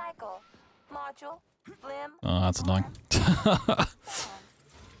scanning cycle. Module. Blim. Oh, that's annoying.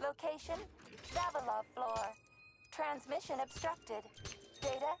 Location. Vavilov floor. Transmission obstructed.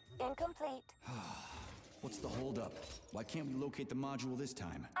 Data incomplete. What's the holdup? Why can't we locate the module this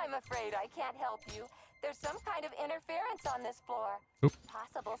time? I'm afraid I can't help you. There's some kind of interference on this floor. Oop.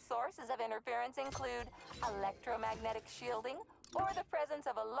 Possible sources of interference include electromagnetic shielding or the presence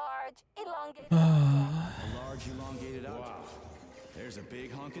of a large, elongated object. A large elongated object. There's a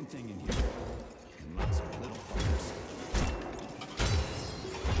big honking thing in here. And lots of little buggers.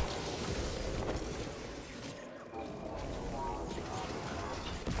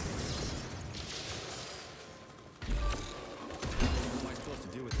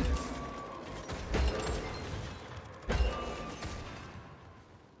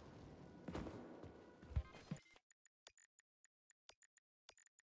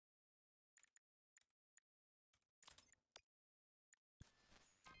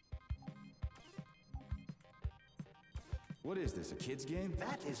 What is this, a kid's game?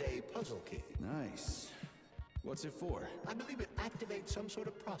 That is a puzzle key. Nice. What's it for? I believe it activates some sort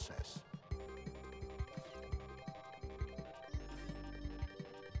of process.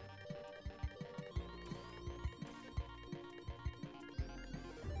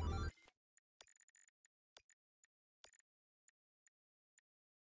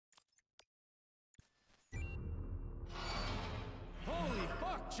 Holy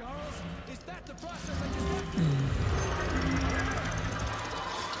fuck, Charles! Is that the process I just got through?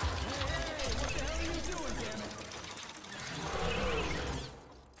 Hey, what the hell are you doing, damn it?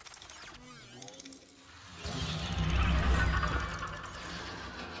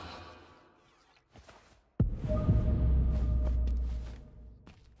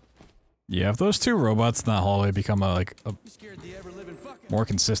 Yeah, if those two robots in that hallway become a Scared the ever-living fuck more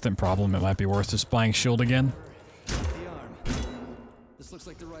consistent problem, it might be worth just buying Shield again. The arm. This looks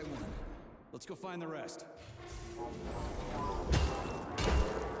like the right one. Let's go find the rest.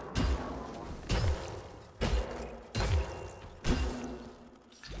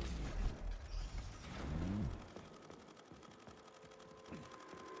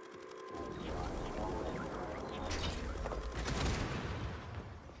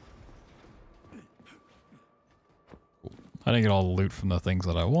 I didn't get all the loot from the things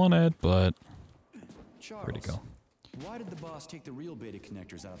that I wanted, but Charles, where'd it go? why did the boss take the real beta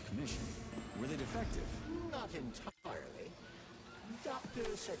connectors out of commission? Were they defective? Not entirely. Dr.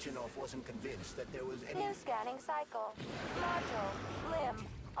 Sechenov wasn't convinced that there was any... New scanning cycle. Module, limb,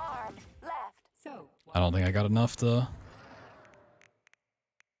 arm, left. So, I don't think I got enough to...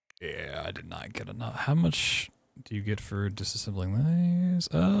 Yeah, I did not get enough. How much do you get for disassembling these?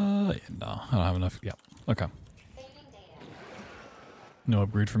 Yeah, no, I don't have enough. Yeah, okay. No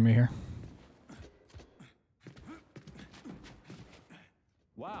upgrade from me here.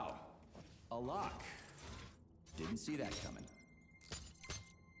 Wow. A lock. Didn't see that coming.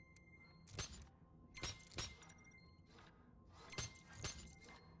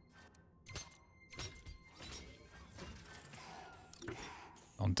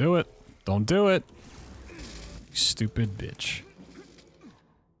 Don't do it. Don't do it. You stupid bitch.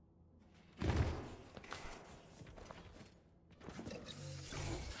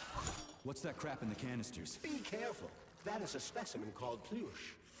 What's that crap in the canisters? Be careful. That is a specimen called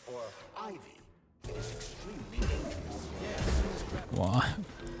Plush, or Ivy. It is extremely dangerous. Yes, this crap. Why?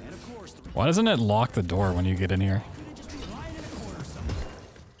 And of course, the Why doesn't it lock the door when you get in here? could just be lying in a corner somewhere.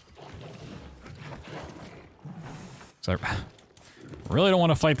 So I really don't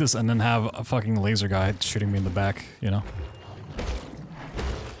want to fight this and then have a fucking laser guy shooting me in the back, you know?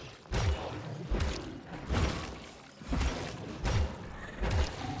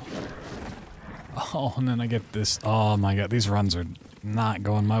 Oh, and then I get this. Oh my god, these runs are not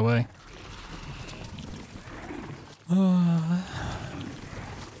going my way.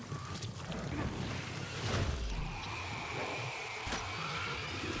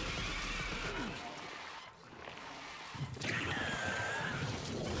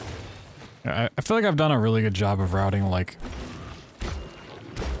 I feel like I've done a really good job of routing, like,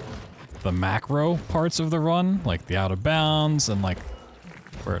 the macro parts of the run, like the out of bounds and, like,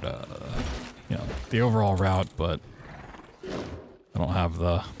 where to, you know, the overall route, but I don't have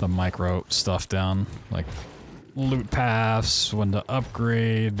the micro stuff down, like loot paths, when to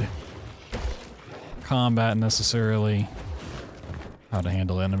upgrade, combat necessarily, how to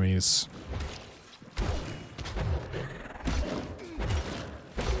handle enemies.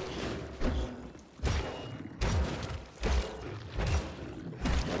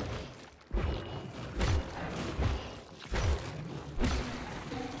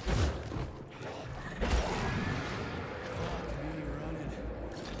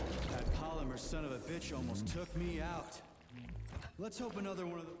 Let's hope another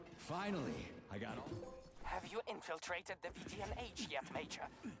one of the... Finally, I got all... Have you infiltrated the VDNH yet, Major?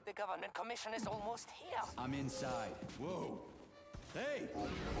 The government commission is almost here. I'm inside. Whoa. Hey,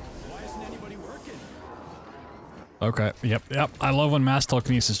 why isn't anybody working? Okay, yep. I love when mass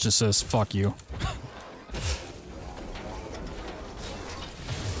telekinesis just says, fuck you.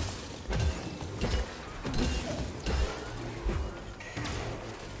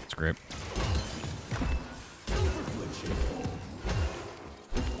 It's great.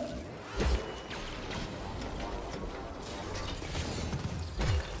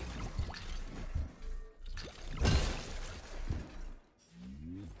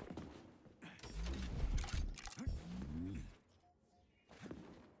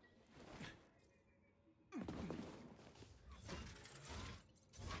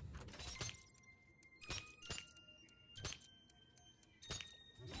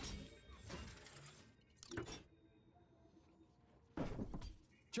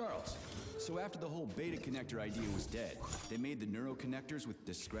 Charles, so after the whole beta connector idea was dead, they made the neuroconnectors with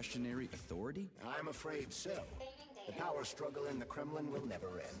discretionary authority? I'm afraid so. The power struggle in the Kremlin will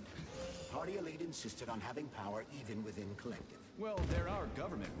never end. The party elite insisted on having power even within Collective. Well, they're our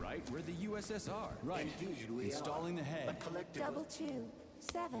government, right? We're the USSR. Right. Indeed, we Installing are. the head. But Collective... 2,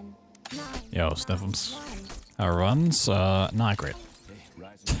 7, 9. Yo, Sniffums. How it runs? Not great. Hey,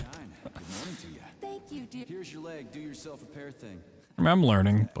 rise and shine. Good morning to you. Thank you, dear. Here's your leg. Do yourself a pair thing. I mean, I'm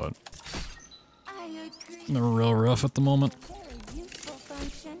learning, but I agree. they're real rough at the moment. Very useful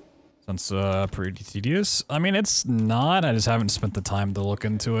function. Sounds pretty tedious. I mean, it's not. I just haven't spent the time to look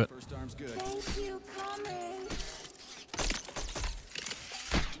into it. First arm's good. Thank you, comrade.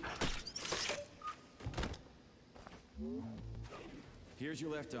 Here's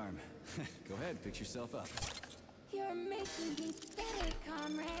your left arm. Go ahead, fix yourself up. You're making me better,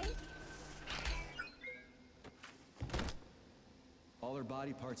 comrade. All her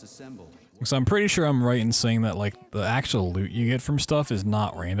body parts assembled. So I'm pretty sure I'm right in saying that like the actual loot you get from stuff is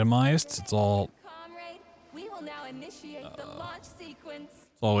not randomized. It's all Comrade, we will now initiate the launch sequence.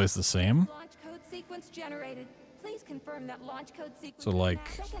 it's always the same. Launch code sequence generated. Please confirm that launch code sequence. So like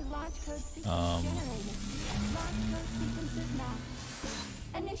Second launch code sequence generated. Launch code sequence is now.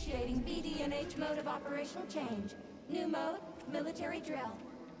 Initiating VDNH mode of operational change. New mode, military drill.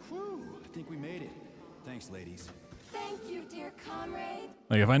 Whew, I think we made it. Thanks, ladies. Thank you, dear comrade.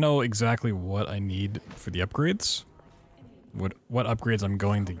 Like if I know exactly what I need for the upgrades, what upgrades I'm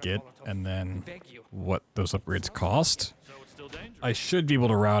going to get, and then what those upgrades cost, I should be able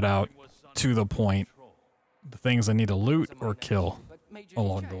to route out to the point the things I need to loot or kill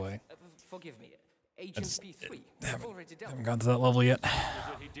along the way. Forgive me. I Agent just B3 already dealt haven't gotten to that level yet.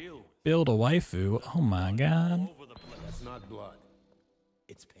 Build a waifu. Oh my god. That's not blood.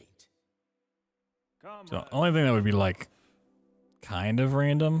 It's paint. So the only thing that would be like kind of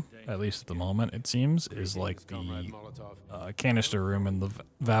random, at least at the moment it seems, is like the canister room in the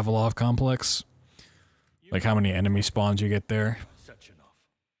Vavilov complex. Like how many enemy spawns you get there.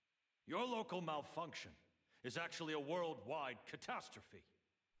 Your local malfunction is actually a worldwide catastrophe.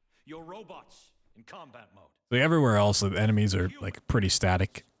 Your robots in combat mode. Like everywhere else, the enemies are like pretty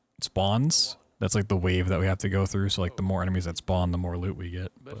static spawns. That's like the wave that we have to go through. So like the more enemies that spawn, the more loot we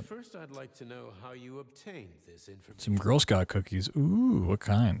get. But first, I'd like to know how you obtained this information. Some Girl Scout cookies. Ooh, what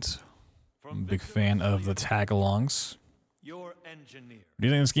kinds? I'm a big fan of the tag-alongs. Your engineer. Do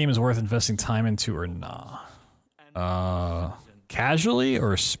you think this game is worth investing time into or nah? Casually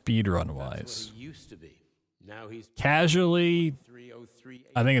or speedrun wise? Casually,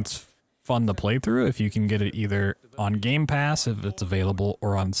 I think it's fun to play through if you can get it either on Game Pass if it's available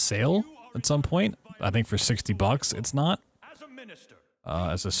or on sale at some point. I think for $60 it's not.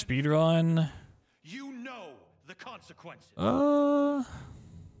 As a speedrun, You know the consequences. I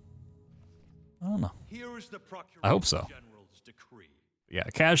don't know. Here is the I hope so. General's decree. Yeah,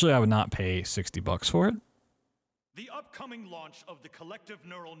 casually I would not pay $60 for it. The upcoming launch of the collective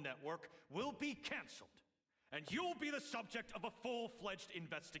neural network will be cancelled, and you'll be the subject of a full-fledged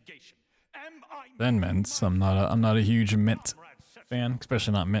investigation. Am I Then mints. I'm not a huge mint fan,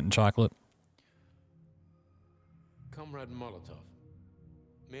 especially not mint and chocolate. Comrade Molotov,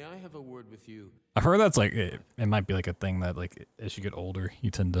 may I have a word with you? I've heard that's like it might be like a thing that like as you get older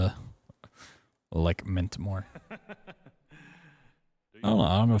you tend to like mint more. I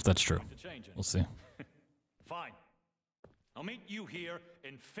don't know if that's true. We'll see. Fine. I'll meet you here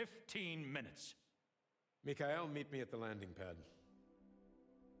in 15 minutes. Mikhail, meet me at the landing pad.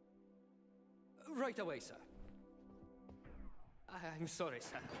 Right away, sir. I'm sorry,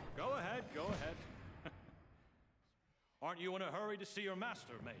 sir. Go ahead, go ahead. Aren't you in a hurry to see your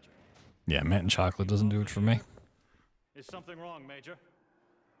master, Major? Yeah, mint and chocolate doesn't do it for me. Is something wrong, Major?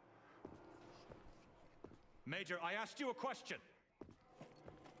 Major, I asked you a question.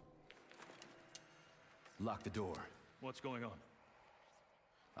 Lock the door. What's going on?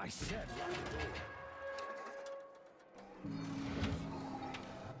 I said lock the door.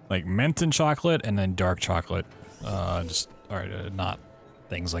 Like mint and chocolate and then dark chocolate. Just alright, not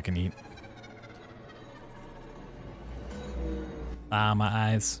things I can eat. Ah, my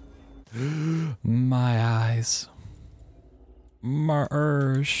eyes. My eyes. My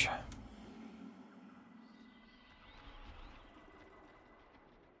urge.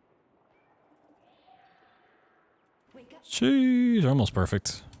 Jeez, almost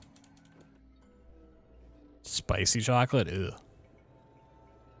perfect. Spicy chocolate? Ew.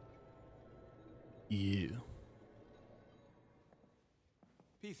 Ew.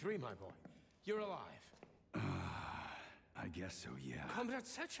 P3, my boy, you're alive. I guess so, yeah. Comrade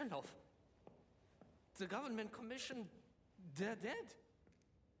Sechenov. The government commission, they're dead.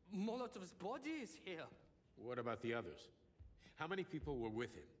 Molotov's body is here. What about the others? How many people were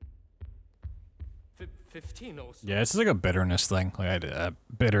with him? 15 or so. Yeah, it's like a bitterness thing. Like,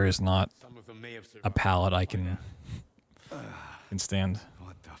 bitter is not Some of them may have a palate I can stand.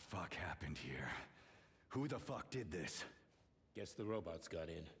 What the fuck happened here? Who the fuck did this? Guess the robots got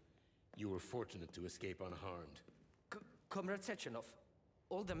in. You were fortunate to escape unharmed. Comrade Sechenov,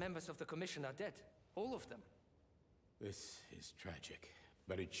 all the members of the Commission are dead. All of them. This is tragic,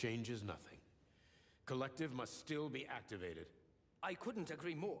 but it changes nothing. Collective must still be activated. I couldn't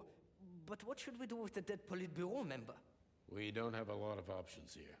agree more. But what should we do with the dead Politburo member? We don't have a lot of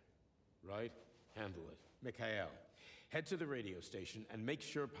options here. Right? Handle it. Mikhail, head to the radio station and make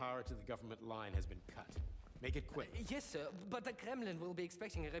sure power to the government line has been cut. Make it quick. Yes, sir, but the Kremlin will be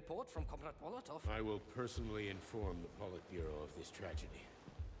expecting a report from Comrade Molotov. I will personally inform the Politburo of this tragedy.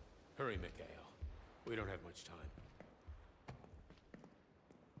 Hurry, Mikhail. We don't have much time.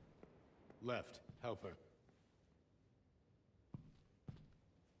 Left. Help her.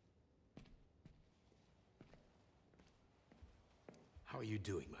 How are you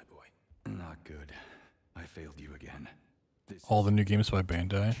doing, my boy? Not good. I failed you again. All the new games by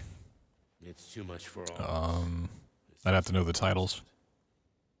Bandai. It's too much for all. I'd have to know the titles.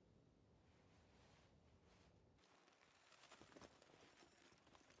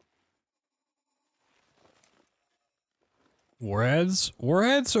 Warheads?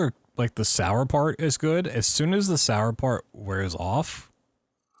 Warheads are like the sour part is good. As soon as the sour part wears off,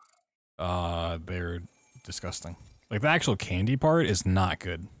 they're disgusting. Like the actual candy part is not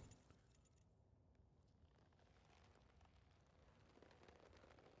good.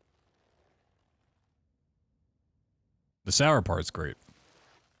 The sour part's great.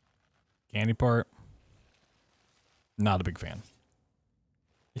 Candy part, not a big fan.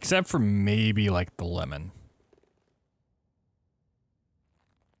 Except for maybe like the lemon.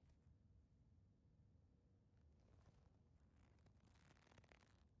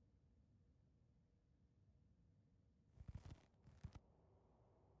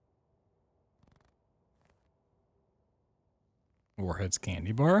 Warheads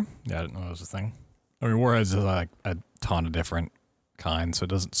candy bar? Yeah, I didn't know that was a thing. I mean, Warheads is like a ton of different kinds, so it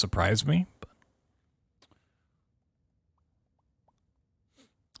doesn't surprise me. But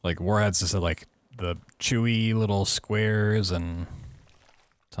like Warheads is like the chewy little squares and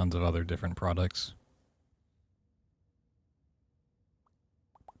tons of other different products.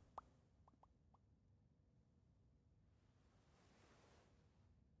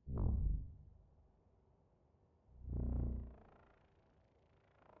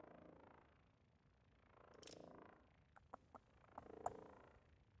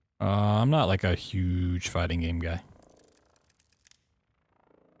 I'm not like a huge fighting game guy.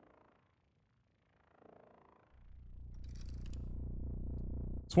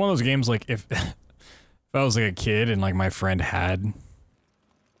 It's one of those games like if I was like a kid and like my friend had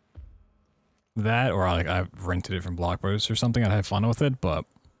that, or like I rented it from Blockbusters or something, I'd have fun with it, but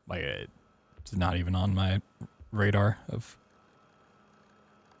like it's not even on my radar of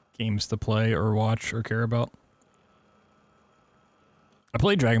games to play or watch or care about. I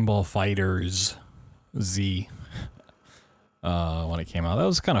played Dragon Ball FighterZ Z when it came out. That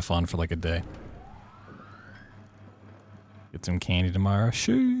was kind of fun for like a day. Get some candy tomorrow.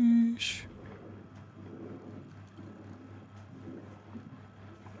 Sheesh.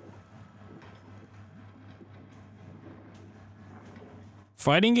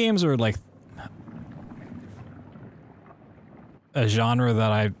 Fighting games are like a genre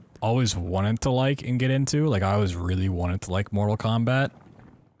that I always wanted to like and get into. Like I always really wanted to like Mortal Kombat,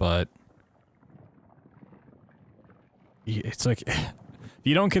 but it's like if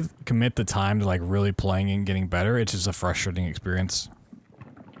you don't commit the time to like really playing and getting better, it's just a frustrating experience.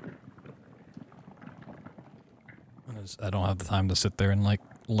 I don't have the time to sit there and like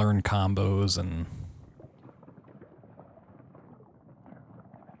learn combos and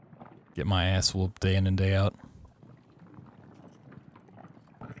get my ass whooped day in and day out.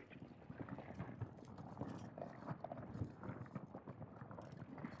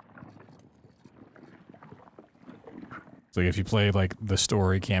 It's like if you play like the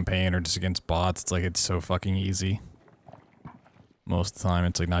story campaign or just against bots, it's like it's so fucking easy. Most of the time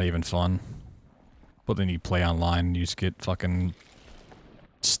it's like not even fun. But then you play online and you just get fucking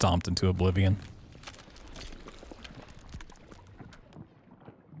stomped into oblivion.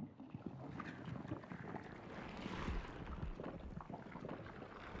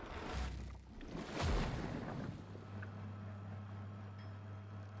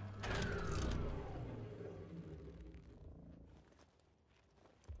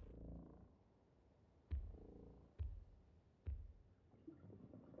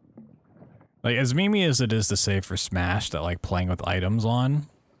 Like, as memey as it is to say for Smash that, like, playing with items on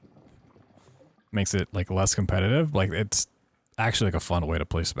makes it, like, less competitive, like, it's actually, like, a fun way to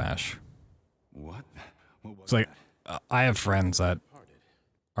play Smash. What? It's like, I have friends that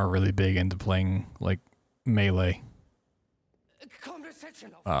are really big into playing, like, Melee.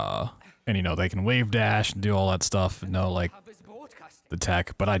 And, you know, they can wave dash and do all that stuff and know, like, the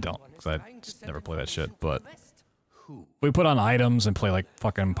tech, but I don't, because I just never play that shit, but we put on items and play, like,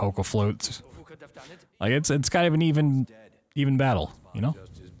 fucking poker floats. Like, it's kind of an even battle, you know?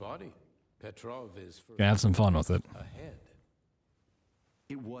 Gonna have some fun with it.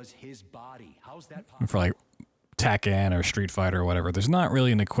 It was his body. How's that possible? For, like, Tekken or Street Fighter or whatever, there's not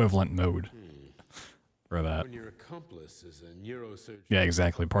really an equivalent mode for that. When your accomplice is a neurosurgeon. Yeah,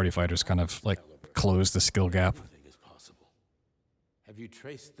 exactly. Party Fighters kind of, like, close the skill gap. Have you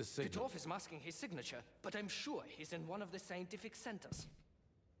traced the signal? Dwarf is masking his signature, but I'm sure he's in one of the scientific centers.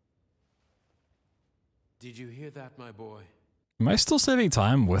 Did you hear that, my boy? Am I still saving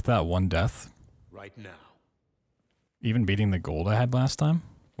time with that one death? Right now. Even beating the gold I had last time?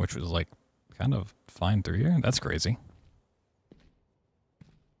 Which was, like, kind of fine through here? That's crazy.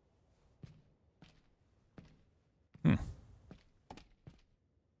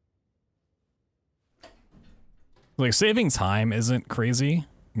 Like, saving time isn't crazy,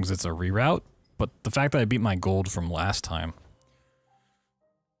 because it's a reroute, but the fact that I beat my gold from last time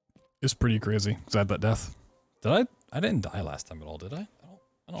is pretty crazy, because I had that death. Did I? I didn't die last time at all, did I?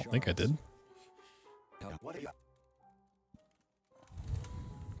 I don't think I did. What are you?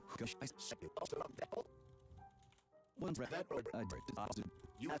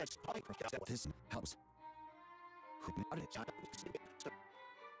 You have this house.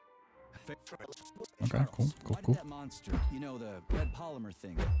 Okay, cool. That monster, you know, the red polymer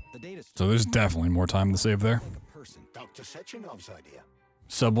thing. The data. So there's definitely more time to save there. Dr. Sechenov's idea.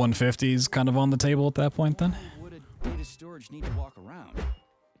 Sub 150 is kind of on the table at that point then? Would a data storage need to walk around?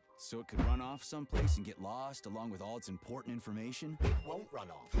 So it could run off someplace and get lost along with all its important information? It won't run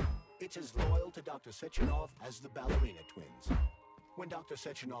off. It's as loyal to Dr. Sechenov as the ballerina twins. When Dr.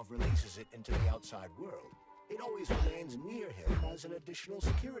 Sechenov releases it into the outside world, it always remains near him as an additional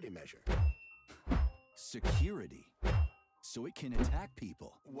security measure. Security? So it can attack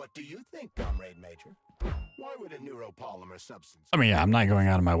people? What do you think, Comrade Major? Why would a neuropolymer substance... I mean, yeah, I'm not going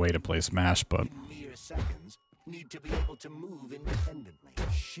out of my way to play Smash, but... in mere seconds, need to be able to move independently?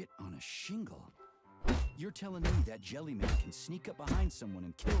 Shit on a shingle? You're telling me that Jellyman can sneak up behind someone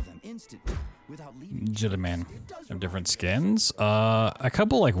and kill them instantly without leaving? Jellyman have different skins. A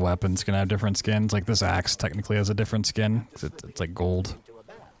couple like weapons can have different skins. Like this axe technically has a different skin. It's like gold.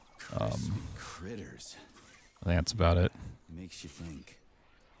 Critters. I think that's about it. Makes you think.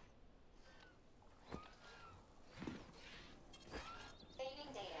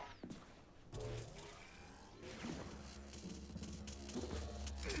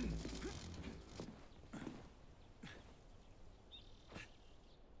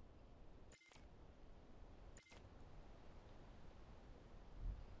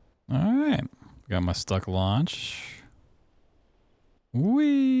 Alright. Got my stuck launch.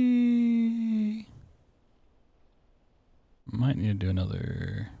 Whee! Might need to do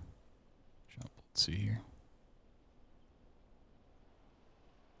another jump. Let's see here.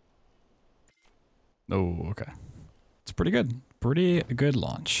 Oh, okay. It's pretty good. Pretty good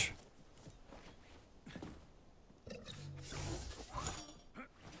launch.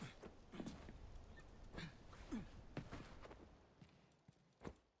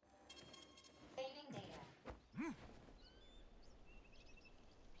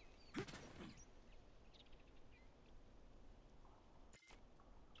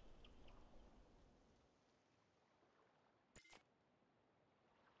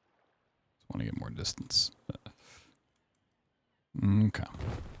 Want to get more distance. Okay.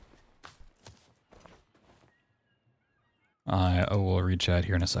 I will reach out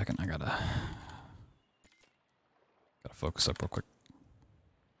here in a second. I gotta focus up real quick.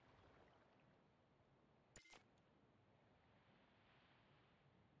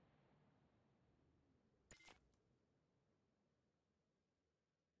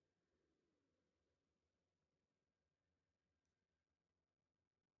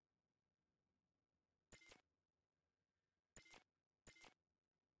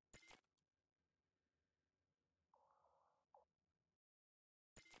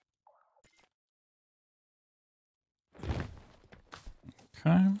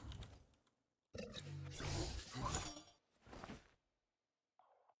 Okay.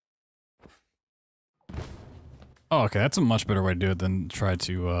 Oh, okay, that's a much better way to do it than try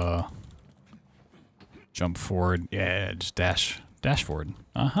to jump forward. Yeah, just dash forward.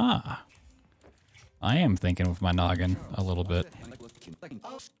 Aha. I am thinking with my noggin a little bit.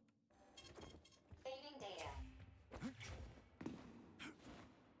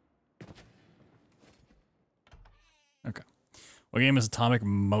 Okay. What game is Atomic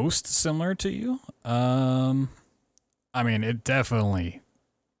most similar to you? I mean, it definitely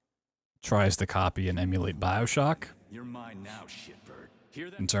tries to copy and emulate BioShock. You're mine now, shitbird. Hear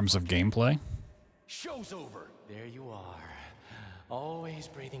that? In terms of gameplay. Show's over. There you are. Always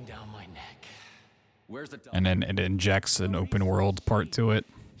breathing down my neck. Where's the And then it injects an open world part to it,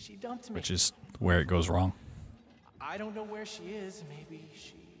 She dumped me. which is where it goes wrong. I don't know where she is. Maybe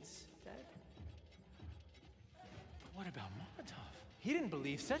she's dead. But what about Molotov? He didn't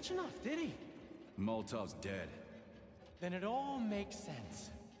believe Sechenov, did he? Molotov's dead. Then it all makes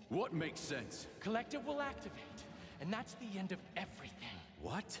sense. What makes sense? Collective will activate, and that's the end of everything.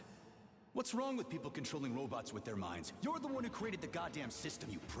 What? What's wrong with people controlling robots with their minds? You're the one who created the goddamn system,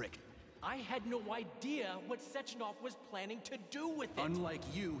 you prick. I had no idea what Sechenov was planning to do with it. Unlike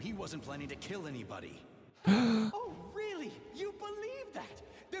you, he wasn't planning to kill anybody. Oh, really? You believe that?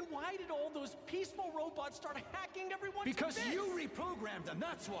 Then why did all those peaceful robots start hacking everyone Because to this? you reprogrammed them,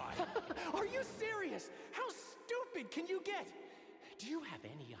 that's why. Are you serious? How stupid can you get? Do you have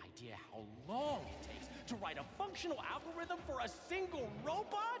any idea how long it takes to write a functional algorithm for a single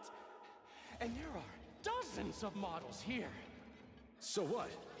robot? And there are dozens of models here. So what?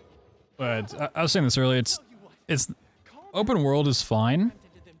 But I was saying this earlier, it's open world is fine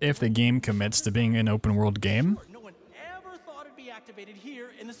if the game commits to being an open world game. No one ever thought it'd be activated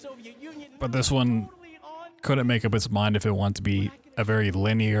here in the Soviet Union. But this one couldn't make up its mind if it wanted to be a very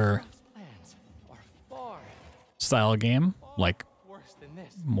linear style game, like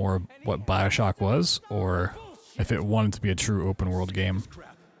more what BioShock was, or if it wanted to be a true open world game.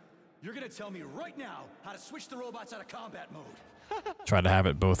 You're gonna tell me right now how to switch the robots out of combat mode. Try to have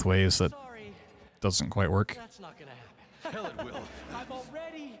it both ways, that doesn't quite work. That's not gonna happen. Hell it will. I've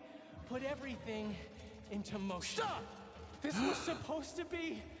already put everything into motion. Stop! This was supposed to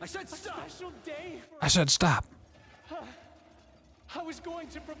be I said stop! A special day for I said stop. I was going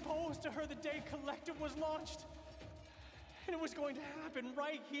to propose to her the day Collective was launched. And it was going to happen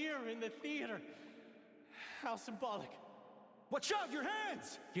right here in the theater. How symbolic. Watch out, your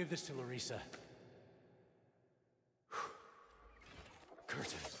hands! Give this to Larissa.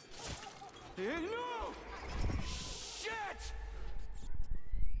 Curtain. No! Shit!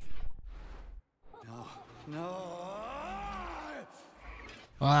 No. No!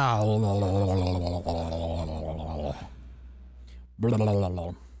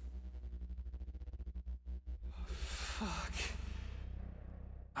 Fuck.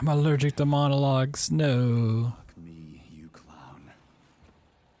 I'm allergic to monologues. No. Fuck me, you clown.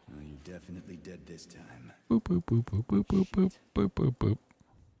 Well, you're definitely dead this time. Boop boop boop boop boop boop boop boop boop boop.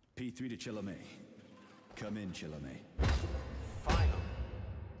 P3 to Chelomey. Come in, Chelomey. Final.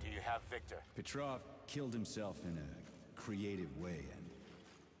 Do you have Victor? Petrov killed himself in a creative way, and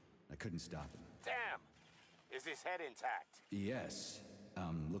I couldn't stop him. Damn! Is his head intact? Yes.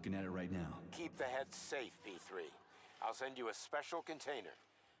 I'm looking at it right now. Keep the head safe, P3. I'll send you a special container.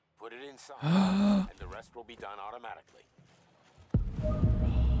 Put it inside, and the rest will be done automatically.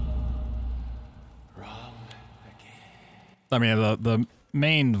 Wrong I mean, the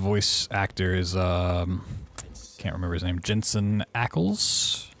main voice actor is can't remember his name, Jensen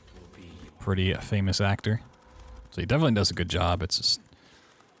Ackles. Pretty famous actor. So he definitely does a good job. It's just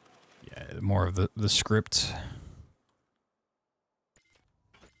more of the script.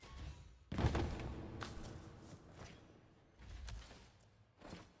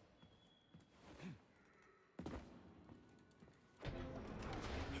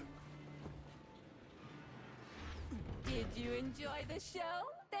 Did you enjoy the show?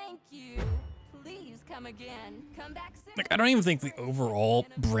 Thank you. Please come again. Come back soon. Like, I don't even think the overall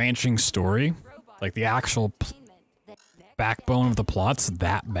branching story, like the actual backbone of the plot's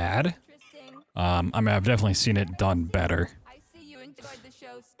that bad. I mean, I've definitely seen it done better.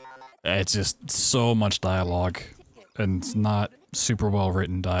 It's just so much dialogue, and it's not super well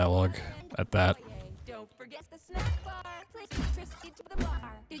written dialogue at that. Don't forget the snack bar. Please proceed to the bar.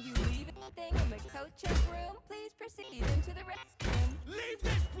 Did you leave anything in the coat check room? Please proceed into the restroom. Leave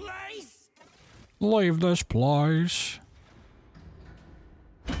this place! Leave this place.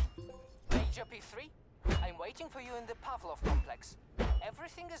 Major P3, I'm waiting for you in the Pavlov complex.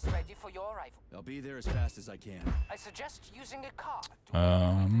 Everything is ready for your arrival. I'll be there as fast as I can. I suggest using a car.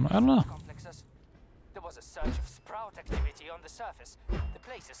 I don't know. Complexes. There was a surge of sprout activity on the surface. The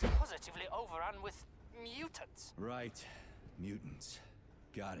place is positively overrun with mutants. Right. Mutants.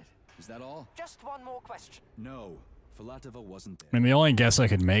 Got it. Is that all? Just one more question. No. Filatova wasn't there. I mean, the only guess I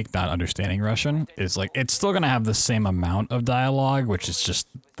could make, not understanding Russian, is like it's still gonna have the same amount of dialogue, which is just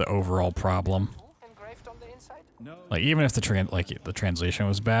the overall problem. Like even if the translation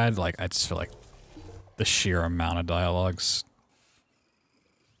was bad, like I just feel like the sheer amount of dialogues.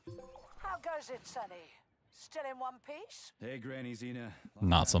 How goes it, Sonny? Still in one piece? Hey, Granny Zena.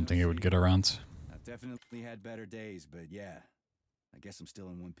 Not something it would get around. I've definitely had better days, but yeah, I guess I'm still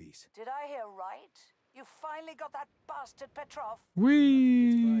in one piece. Did I hear right? You finally got that bastard Petrov?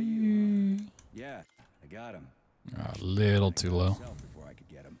 Whee! Yeah, I got him. A little too low. Before I could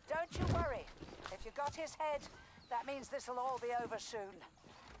get him. Don't you worry. If you got his head, that means this'll all be over soon.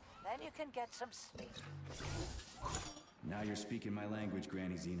 Then you can get some sleep. Now you're speaking my language,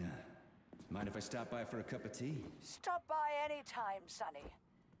 Granny Zena. Mind if I stop by for a cup of tea? Stop by any time, Sonny.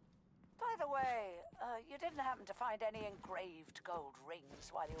 By the way, you didn't happen to find any engraved gold rings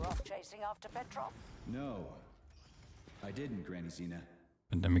while you were off chasing after Petrov? No, I didn't, Granny Zena.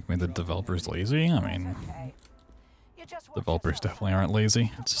 Pandemic made the developers lazy? I mean, developers definitely aren't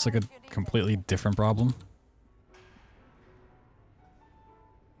lazy. It's just like a completely different problem.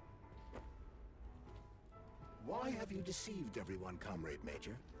 Why have you deceived everyone, Comrade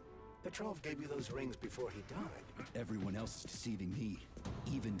Major? Petrov gave you those rings before he died. Everyone else is deceiving me,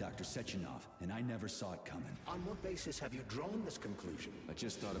 even Dr. Sechenov, and I never saw it coming. On what basis have you drawn this conclusion? I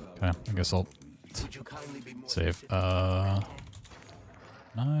just thought about Okay, I guess I'll save.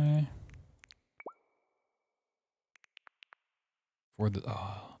 For the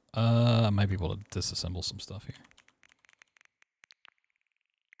I might be able to disassemble some stuff here.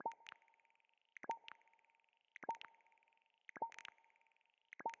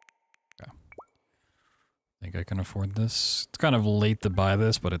 Okay. I think I can afford this. It's kind of late to buy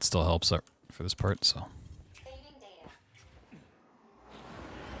this, but it still helps out for this part, so.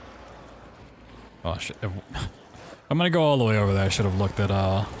 Oh shit. I'm gonna go all the way over there. I should have looked at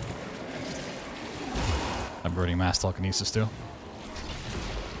averting mass telekinesis too.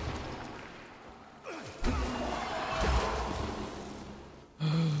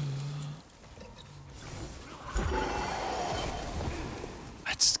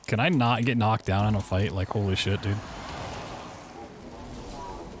 Can I not get knocked down in a fight? Like, holy shit, dude.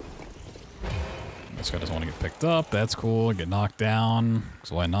 This guy doesn't want to get picked up. That's cool. Get knocked down.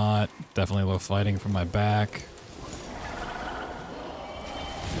 So why not? Definitely love fighting from my back.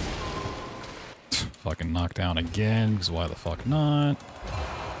 Fucking knocked down again, because why the fuck not?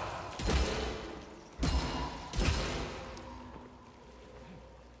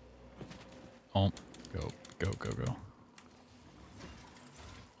 Oh, go, go, go, go.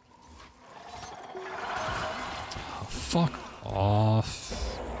 Oh, fuck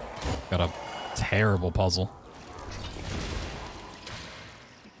off. Got a terrible puzzle.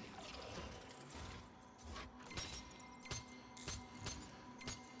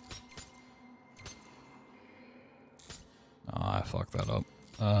 Oh, I fucked that up.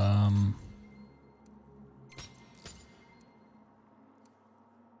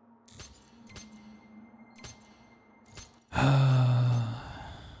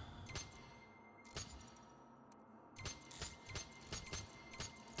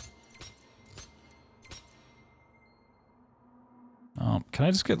 Can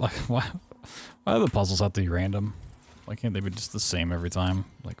I just get like why do the puzzles have to be random? Why can't they be just the same every time?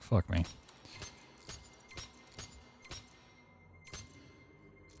 Like fuck me.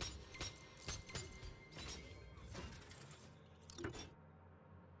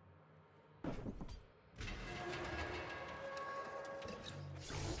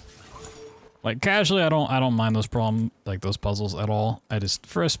 Like casually, I don't mind those those puzzles at all. I just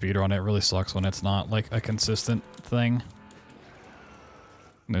for a speedrun, it really sucks when it's not like a consistent thing.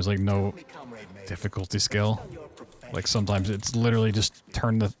 And there's like no difficulty scale. Like sometimes it's literally just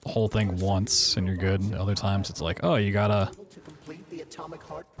turn the whole thing once and you're good. Other times it's like, oh, you gotta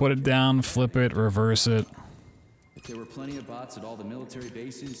put it down, flip it, reverse it. If there were plenty of bots at all the military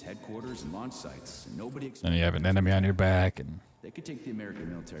bases, headquarters, and launch sites, and nobody. And you have an enemy on your back, and they could take the American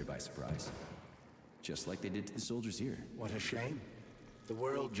military by surprise. Just like they did to the soldiers here. What a shame. The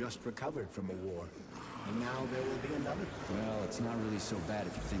world just recovered from a war. And now there will be another. Well, it's not really so bad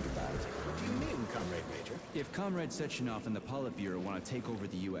if you think about it. What do you mean, Comrade Major? If Comrade Sechenov and the Politburo want to take over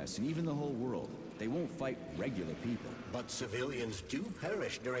the U.S. and even the whole world, they won't fight regular people. But civilians do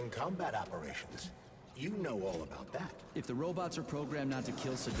perish during combat operations. You know all about that. If the robots are programmed not to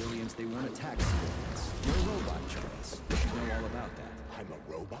kill civilians, they won't attack civilians. You're a robot, Charles. You should know all about that. I'm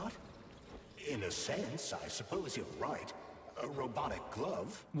a robot? In a sense, I suppose you're right. A robotic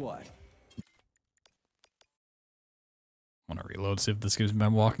glove. What? Want to reload, see if this gives me my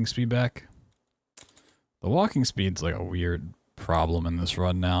walking speed back. The walking speed's like a weird problem in this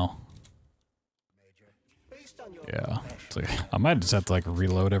run now. Yeah, it's like, I might just have to like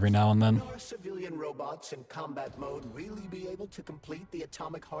reload every now and then. Will our civilian robots in combat mode really be able to complete the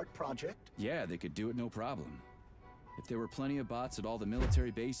Atomic Heart project? Yeah, they could do it no problem. If there were plenty of bots at all the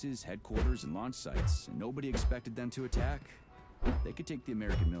military bases, headquarters, and launch sites, and nobody expected them to attack, they could take the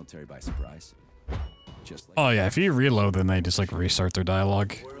American military by surprise. Just like Oh yeah, if you reload, then they just like restart their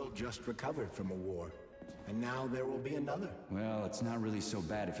dialogue. the world just recovered from a war, and now there will be another. Well, it's not really so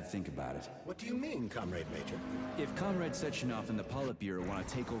bad if you think about it. What do you mean, Comrade Major? If Comrade Sechenov and the Politburo want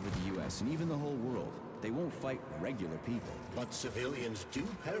to take over the U.S. and even the whole world, they won't fight regular people. But civilians do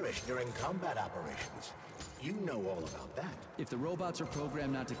perish during combat operations. You know all about that. If the robots are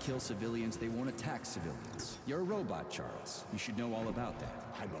programmed not to kill civilians, they won't attack civilians. You're a robot, Charles. You should know all about that.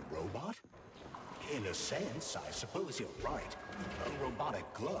 I'm a robot? In a sense, I suppose you're right. A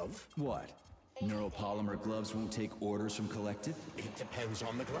robotic glove? What? Neuropolymer gloves won't take orders from Collective? It depends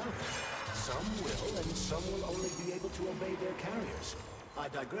on the glove. Some will, and some will only be able to obey their carriers. I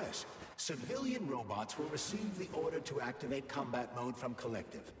digress. Civilian robots will receive the order to activate combat mode from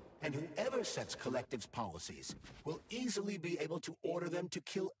Collective. And whoever sets Collective's policies will easily be able to order them to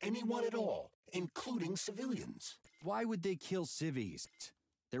kill anyone at all, including civilians. Why would they kill civvies?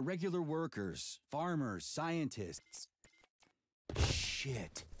 They're regular workers, farmers, scientists.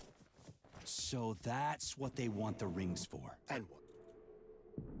 Shit. So that's what they want the rings for. And what?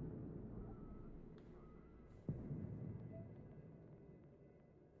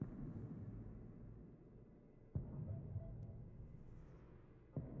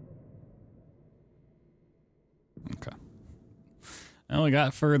 Okay. I only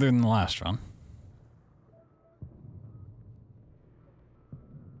got further than the last run.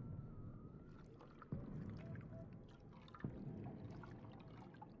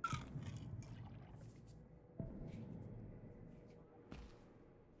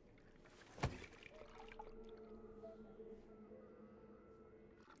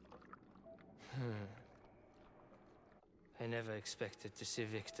 I never expected to see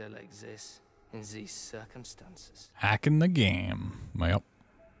Victor like this, in these circumstances. Hacking the game. Well.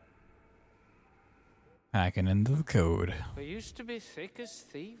 Hacking into the code. We used to be thick as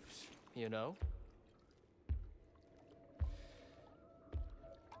thieves, you know?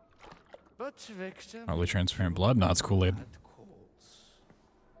 But Victor... Probably transparent blood. No, it's Kool-Aid.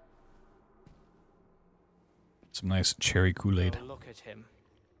 Some nice cherry Kool-Aid. Oh, look at him.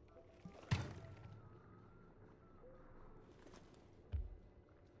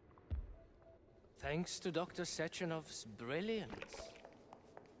 Thanks to Dr. Sechenov's brilliance,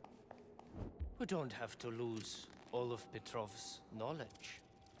 we don't have to lose all of Petrov's knowledge.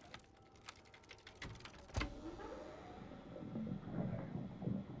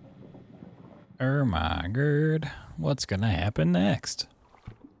 Oh my god. What's gonna happen next?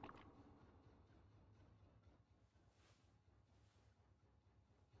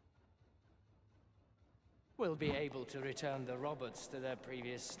 We'll be able to return the robots to their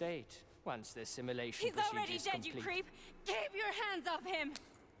previous state once the simulation He's already procedure's dead, complete. you creep! Keep your hands off him!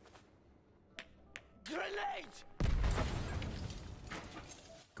 Grenade!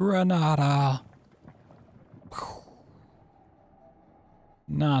 Granada.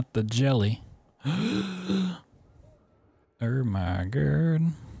 Not the jelly. Oh my god.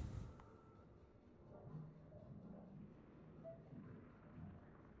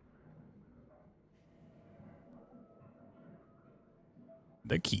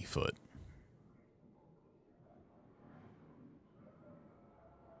 The key foot.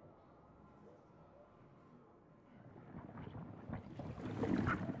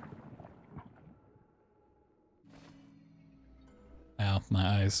 Ow,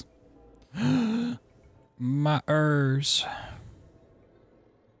 my eyes. My ears.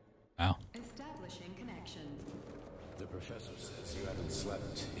 Ow. Establishing connection. The professor says you haven't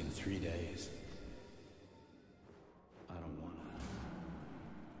slept in 3 days. I don't wanna.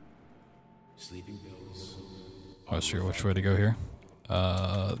 Sleeping pills. Oh, sure. Which way to go here?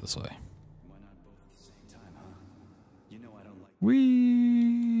 This way. Why not both at the same time, huh? You know I don't like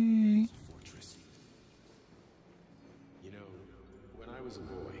Wee. fortress. You know, when I was a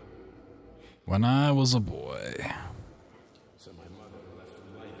boy, When I was a boy. so my mother left the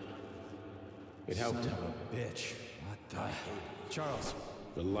light on. It helped Son him. of a bitch. What the? Charles,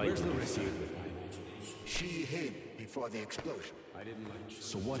 The light where's the interfered receiver? with my imagination. She hid before the explosion. I didn't like you.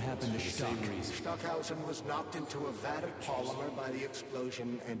 So what happened to For the Stock? same reason. Stockhausen was knocked into a vat of polymer by the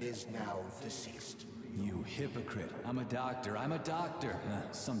explosion and is now deceased. You hypocrite. I'm a doctor. I'm a doctor.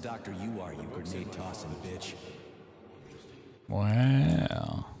 Some doctor you are, you grenade tossing bitch.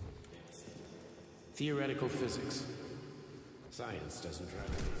 Wow. Theoretical physics. Science doesn't try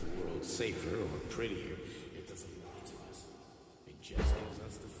to make the world safer or prettier. It doesn't lie to us. It just gives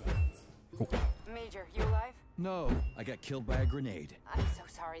us the facts. Major, you alive? No, I got killed by a grenade. I'm so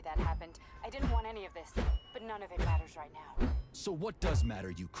sorry that happened. I didn't want any of this, but none of it matters right now. So what does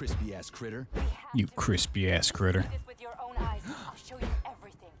matter, you crispy-ass critter? You crispy-ass critter. This with your own eyes. I'll show you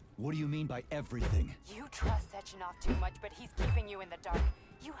everything. What do you mean by everything? You trust Sechenov too much, but he's keeping you in the dark.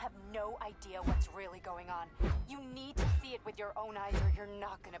 You have no idea what's really going on. You need to see it with your own eyes or you're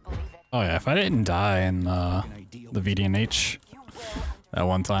not gonna believe it. Oh yeah, if I didn't die in the VDNH that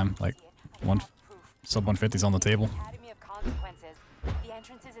one time, like sub 150's on the table. Academy of Consequences. The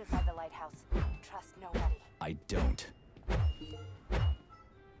entrance is inside the lighthouse. Trust nobody. I don't.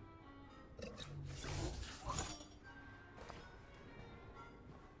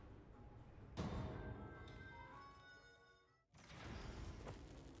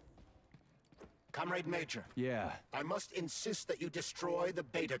 Comrade Major. Yeah. I must insist that you destroy the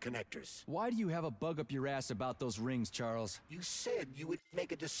beta connectors. Why do you have a bug up your ass about those rings, Charles? You said you would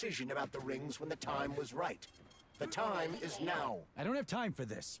make a decision about the rings when the time was right. The time is now. I don't have time for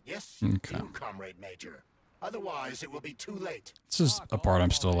this. Yes, you do, Comrade Major. Otherwise, it will be too late. This is a part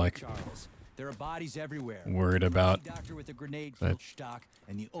I'm still like there are bodies everywhere. worried about. Doctor with a grenade But stock,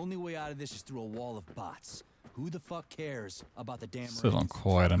 and the only way out of this is through a wall of bots. Who the fuck cares about the damn Still don't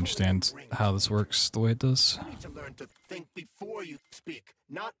quite understand how this works the way it does. You need to learn to think before you speak,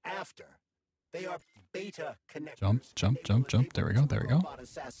 not after. They are beta connectors. Jump, jump, jump, jump. There we go, there we go. Robot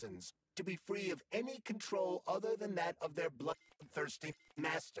assassins to be free of any control other than that of their bloodthirsty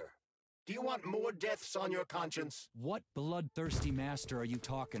master. Do you want more deaths on your conscience? What bloodthirsty master are you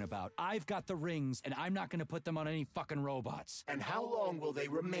talking about? I've got the rings, and I'm not gonna put them on any fucking robots. And how long will they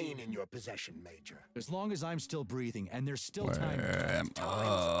remain in your possession, Major? As long as I'm still breathing, and there's still time.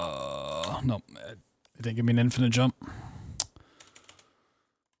 No, it didn't give me an infinite jump.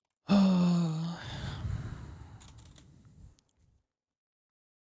 I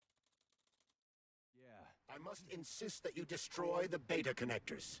must insist that you destroy the beta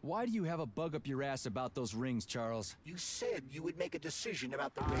connectors. Why do you have a bug up your ass about those rings, Charles? You said you would make a decision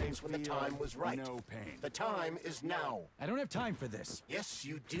about the rings when the time was right. No pain. The time is now. I don't have time for this. Yes,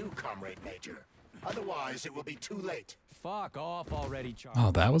 you do, Comrade Major. Otherwise, it will be too late. Fuck off already, Charles.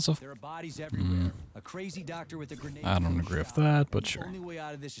 Oh, that was a. There are bodies everywhere. A crazy doctor with a grenade. I don't agree with that, but sure. The only way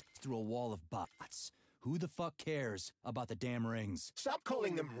out of this is through a wall of bots. Who the fuck cares about the damn rings? Stop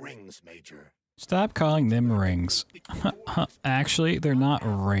calling them rings, Major. Stop calling them rings. Actually, they're not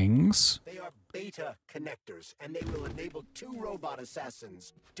rings. They are beta connectors, and they will enable 2 robot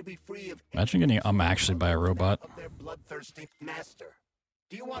assassins to be free of. Imagine getting actually by a robot. Of their bloodthirsty master.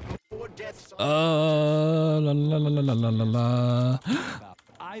 Do you want more deaths? La la la la la la la.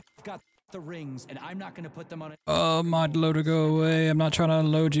 I've got the rings, and I'm not going to put them on it. Mod loader, go away. I'm not trying to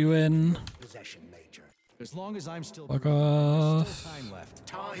load you in. Possession, Major. As long as I'm still. Fuck off. off. Time left.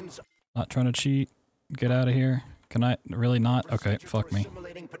 Time's. Not trying to cheat. Get out of here. Can I really not? Okay, fuck me.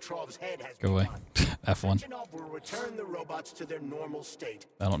 Go away. F1. Will return the robots to their normal state.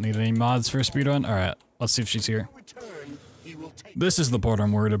 I don't need any mods for a speedrun. Alright, let's see if she's here. This is the part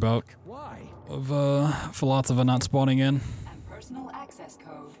I'm worried about. Why? Of Vavilov not spawning in. And personal access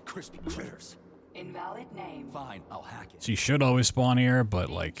code. Crispy critters. Invalid name. Fine, I'll hack it. She should always spawn here, but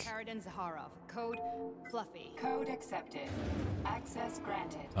like. Karadan Zaharov. Code Fluffy. Code accepted. Access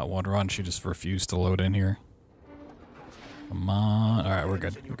granted. That one run, she just refused to load in here. Come on. Alright, we're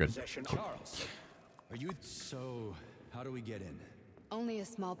good. We're good. Charles, are you so? How do we get in? Only a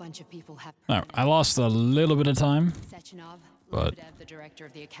small bunch of people have. Alright, I lost a little bit of time, Sechenov, but the director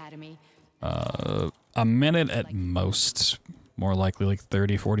of the academy. a minute at most. More likely like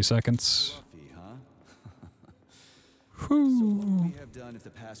 30, 40 seconds. Fluffy, huh? Whew. So what would we have done if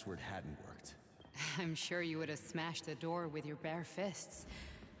the password hadn't worked? I'm sure you would have smashed the door with your bare fists.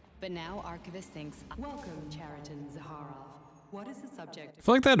 But now Archivist thinks. Welcome, Karadan Zaharov. What is the subject? I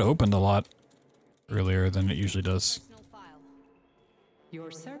feel like that opened a lot earlier than it usually does. Your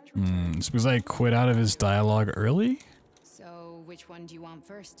search. It's because I quit out of his dialogue early? So, which one do you want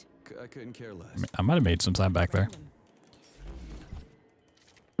first? I couldn't care less. I might have made some time back there.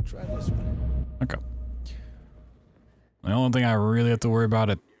 Try this one. Okay. The only thing I really have to worry about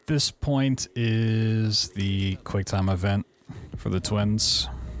at this point is the QuickTime event for the twins.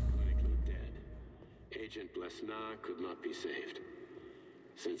 Agent Blesnar could not be saved.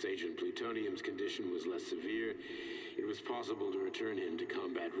 Since Agent Plutonium's condition was less severe, it was possible to return him to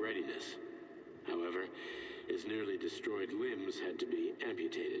combat readiness. However, his nearly destroyed limbs had to be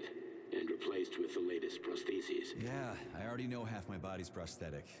amputated. and replaced with the latest prostheses. Yeah, I already know half my body's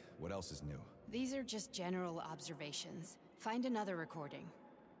prosthetic. What else is new? These are just general observations. Find another recording.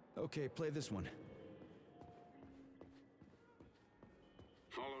 Okay, play this one.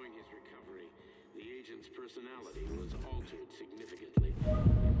 Following his recovery, the agent's personality was altered significantly,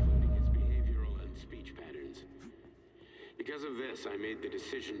 including his behavioral and speech patterns. Because of this, I made the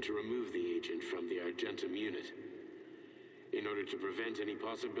decision to remove the agent from the Argentum unit. In order to prevent any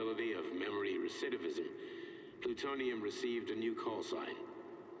possibility of memory recidivism, Plutonium received a new call sign,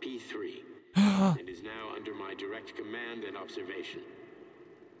 P3, and is now under my direct command and observation.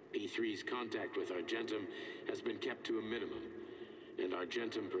 P3's contact with Argentum has been kept to a minimum, and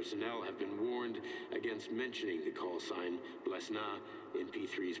Argentum personnel have been warned against mentioning the call sign Blesna in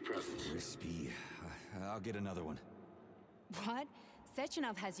P3's presence. Crispy. I'll get another one. What?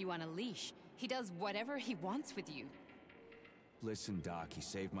 Sechenov has you on a leash. He does whatever he wants with you. Listen, Doc, he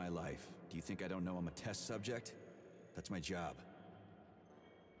saved my life. Do you think I don't know I'm a test subject? That's my job.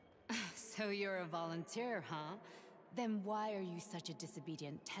 So you're a volunteer, huh? Then why are you such a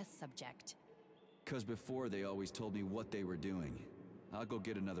disobedient test subject? 'Cause before they always told me what they were doing. I'll go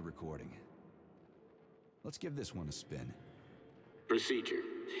get another recording. Let's give this one a spin. Procedure.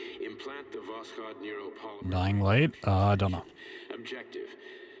 Implant the Voskhod neuropolymer. Dying Light? I don't know. Objective.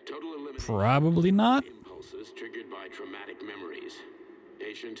 Total elimination. Probably not. Impulses triggered by traumatic memories.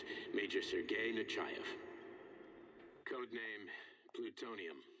 Patient, Major Sergei Nechayev. Codename,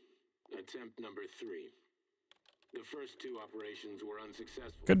 Plutonium. Attempt number 3. The first 2 operations were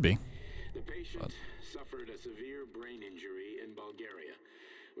unsuccessful. Could be. The patient suffered a severe brain injury in Bulgaria,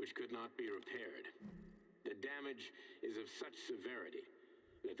 which could not be repaired. The damage is of such severity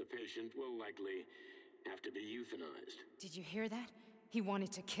that the patient will likely have to be euthanized. Did you hear that? He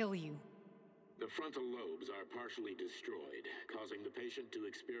wanted to kill you. The frontal lobes are partially destroyed, causing the patient to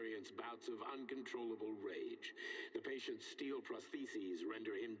experience bouts of uncontrollable rage. The patient's steel prostheses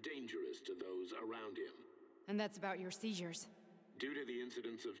render him dangerous to those around him. And that's about your seizures. Due to the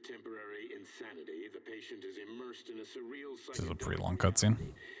incidence of temporary insanity, the patient is immersed in a surreal This is a pretty long cutscene.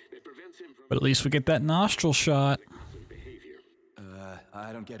 that prevents him from But at least we get that nostril shot. behavior.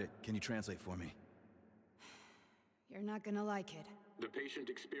 I don't get it. Can you translate for me? You're not gonna like it. The patient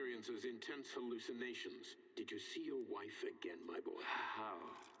experiences intense hallucinations. Did you see your wife again, my boy? How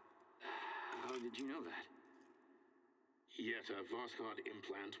did you know that? Yet a Voskhod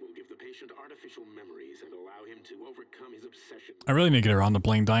implant will give the patient artificial memories and allow him to overcome his obsession. I really need to get around to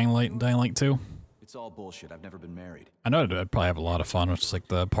playing Dying Light and Dying Light 2. It's all bullshit. I've never been married. I know I'd probably have a lot of fun with just like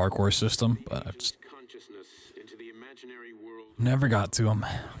the parkour system, but I just Consciousness into the imaginary world never got to him.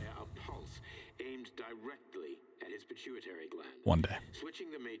 via a pulse aimed directly at his pituitary gland. One day.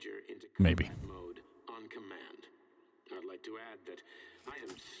 Switching the Major into Maybe. combat mode on command. I'd like to add that I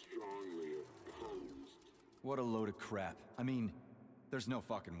am strongly opposed. What a load of crap. I mean, there's no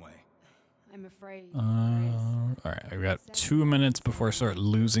fucking way. I'm afraid. Alright, I've got 2 minutes before I start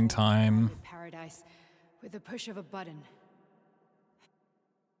losing time. Paradise with the push of a button.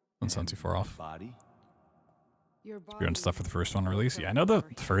 Don't sound too far off. Body? Your You're doing stuff for the first one release? Yeah, I know the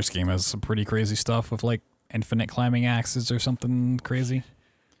first game has some pretty crazy stuff with like infinite climbing axes or something crazy.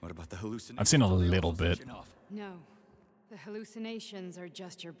 What about the hallucinations? I've seen a little bit. No. The hallucinations are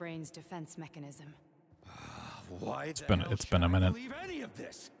just your brain's defense mechanism. Why It's been a minute. believe any of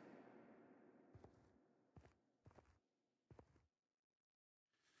this?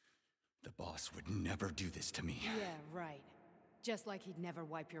 The boss would never do this to me. Yeah, right. Just like he'd never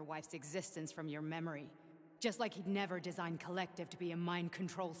wipe your wife's existence from your memory. Just like he'd never design Collective to be a mind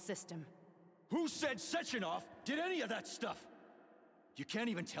control system. Who said Sechenov did any of that stuff? You can't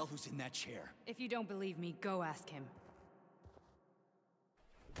even tell who's in that chair. If you don't believe me, go ask him.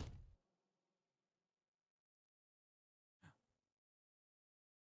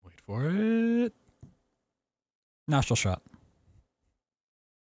 Wait for it. Nostril shot.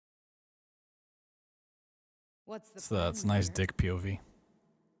 What's the It's a nice dick POV.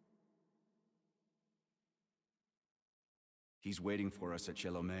 He's waiting for us at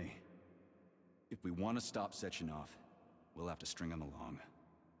Chelomey. If we want to stop Sechenov, we'll have to string him along.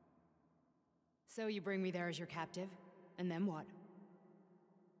 So you bring me there as your captive, and then what?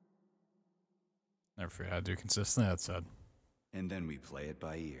 Never forget how to do consistent, that said. And then we play it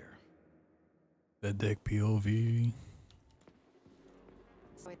by ear. The dick POV.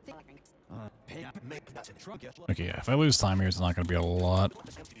 Okay, yeah, if I lose time here, it's not going to be a lot.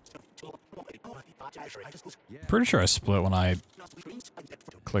 Pretty sure I split when I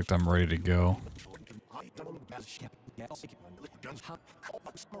clicked I'm ready to go.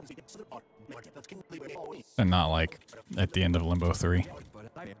 And not like at the end of Limbo 3.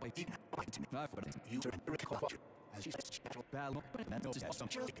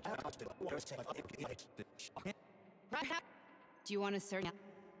 Do you want to search?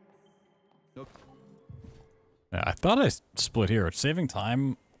 Yeah, I thought I split here. Saving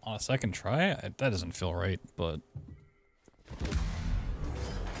time on a second try? That doesn't feel right, but...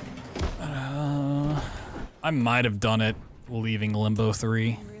 I might have done it leaving Limbo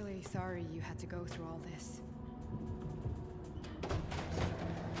 3. I'm really sorry you had to go through all this.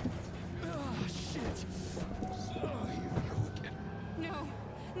 Oh, shit. Oh, here we go again. No,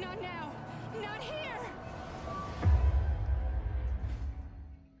 not now. Not here.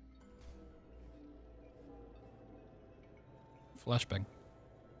 Flashbang.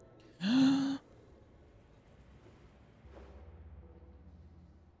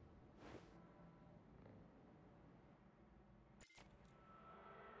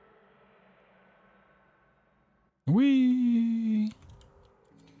 Whee!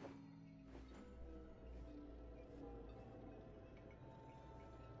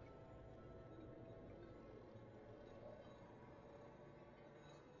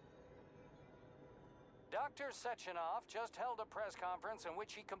 Dr. Sechenov just held a press conference in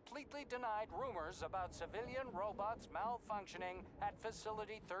which he completely denied rumors about civilian robots malfunctioning at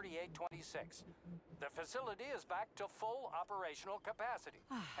Facility 3826. The facility is back to full operational capacity,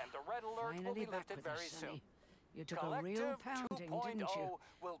 and the red alert will be lifted very soon. You took a real pounding, didn't you?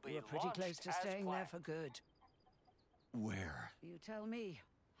 You were pretty close to staying there for good. Where? You tell me.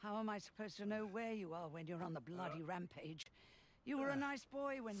 How am I supposed to know where you are when you're on the bloody rampage? You were a nice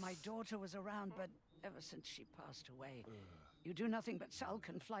boy when my daughter was around, but ever since she passed away, you do nothing but sulk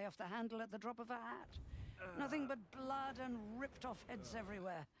and fly off the handle at the drop of a hat. Nothing but blood and ripped off heads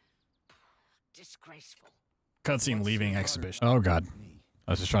everywhere. Disgraceful. Cutscene leaving exhibition. Oh god.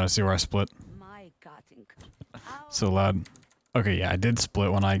 I was just trying to see where I split. My Garting. So loud. Okay, yeah, I did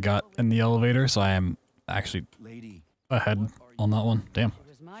split when I got in the elevator, so I am actually ahead on that one. Damn. She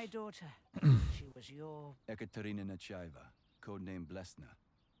was my daughter. She was your... Ekaterina Nechaeva, codename Blesna,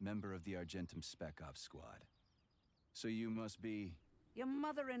 member of the Argentum Spec Ops squad. So you must be... Your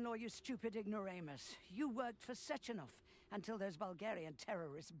mother-in-law, you stupid ignoramus. You worked for Sechenov until those Bulgarian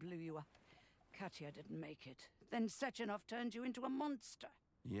terrorists blew you up. Katya didn't make it. Then Sechenov turned you into a monster.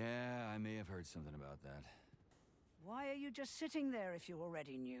 Yeah, I may have heard something about that. Why are you just sitting there if you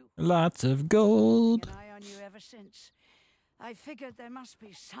already knew? Lots of gold. An eye on you ever since. I figured there must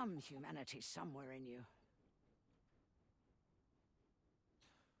be some humanity somewhere in you.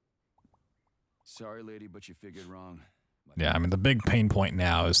 Sorry, lady, but you figured wrong. Yeah, I mean, the big pain point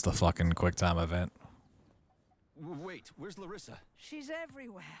now is the fucking QuickTime event. Wait, where's Larissa? She's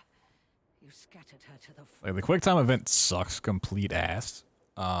everywhere. You scattered her to the floor. Like, the QuickTime event sucks complete ass.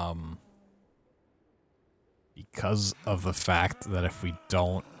 Because of the fact that if we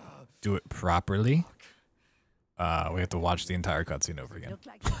don't do it properly, we have to watch the entire cutscene over again.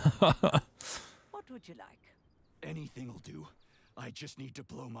 What would you like? Anything'll do. I just need to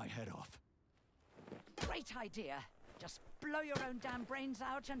blow my head off. Great idea. Just blow your own damn brains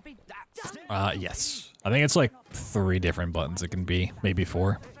out and be done. Yes. I think it's like 3 different buttons it can be. Maybe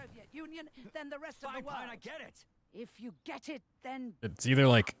 4. Soviet Union, then the rest of the world. I get it. If you get it, then... It's either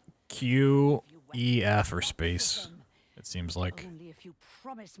like Q, E, F, or space. It seems like. Only if you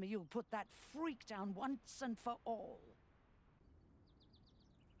promise me you'll put that freak down once and for all.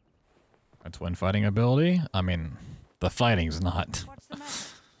 My twin fighting ability? I mean, the fighting's not. What's the matter?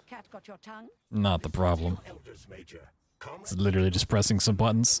 Cat got your tongue? Not the problem. It's literally just pressing some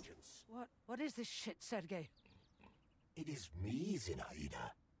buttons. What is this shit, Sergei? It is me,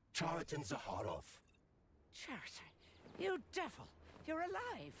 Zinaida. Chariton Zaharov. Chariton, you devil. You're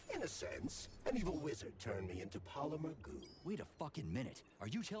alive. In a sense, an evil wizard turned me into polymer goo. Wait a fucking minute. Are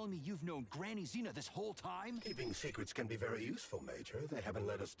you telling me you've known Granny Xena this whole time? Keeping secrets can be very useful, Major. They haven't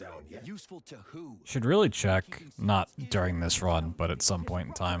let us down yet. Useful to who? Should really check, not during this run, but at some point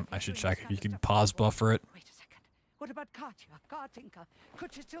in time, I should check if you can pause buffer it. Wait a second. What about Katya, Kartinka?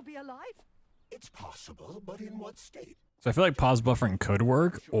 Could she still be alive? It's possible, but in what state? So I feel like pause buffering could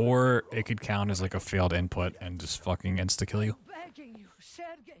work, or it could count as like a failed input and just fucking insta-kill you. Begging you,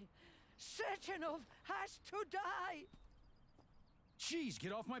 Sergei. Sechenov has to die. Jeez,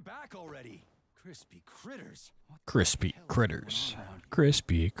 get off my back already. Crispy critters. Crispy critters.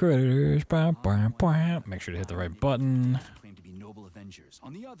 Crispy critters. Bah, bah, bah. Make sure to hit the right button. Claim to be noble avengers.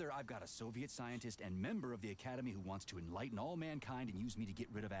 On the other, I've got a Soviet scientist and member of the Academy who wants to enlighten all mankind and use me to get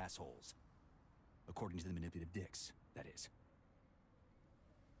rid of assholes. According to the manipulative dicks, that is.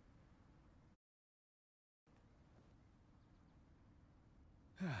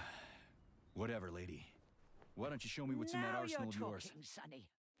 Whatever, lady. Why don't you show me what's in that arsenal of yours? Talking, Sonny.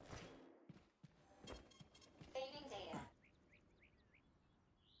 Saving data.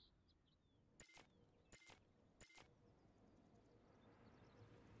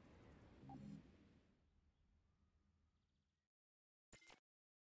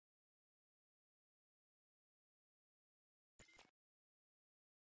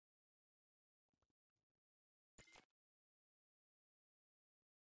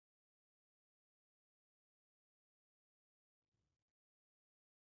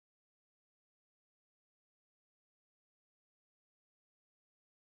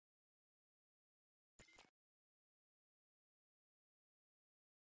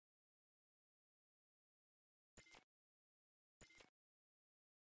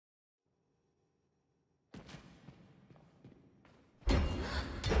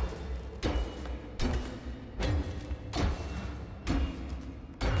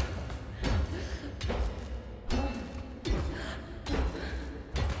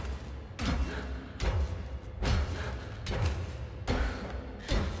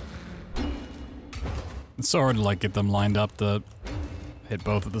 It's so hard to like get them lined up to hit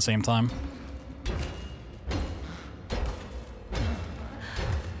both at the same time.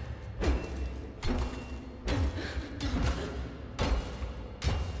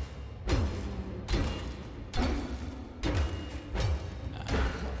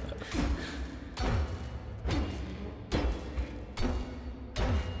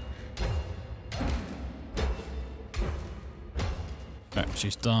 Okay,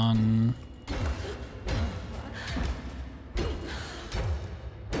 she's done.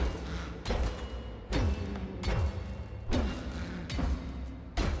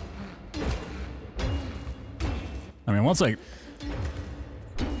 I mean, once I'm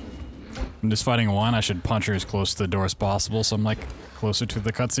just fighting one, I should punch her as close to the door as possible, so I'm like closer to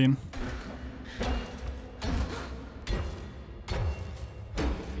the cutscene.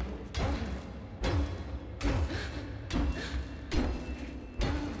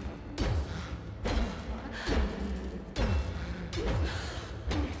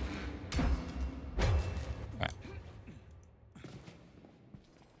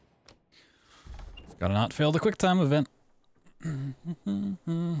 Gotta not fail the quick time event. So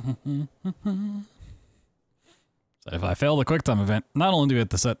if I fail the quick time event, not only do we have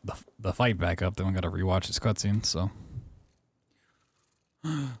to set the fight back up, then we gotta rewatch this cutscene, so.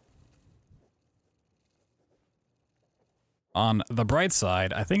 On the bright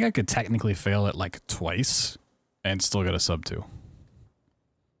side, I think I could technically fail it like twice and still get a sub 2.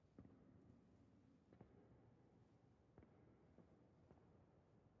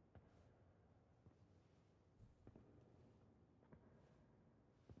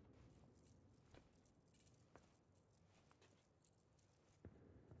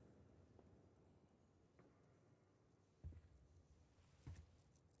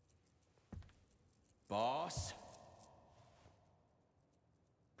 Boss?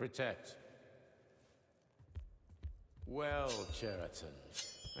 Protect. Well, Cheriton,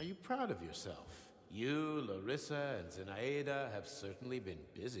 are you proud of yourself? You, Larissa, and Zinaida have certainly been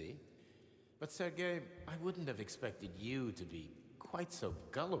busy. But Sergei, I wouldn't have expected you to be quite so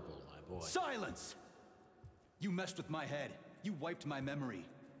gullible, my boy. Silence! You messed with my head. You wiped my memory.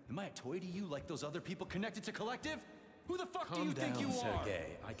 Am I a toy to you like those other people connected to Collective? Who the fuck do you think you are? Calm down,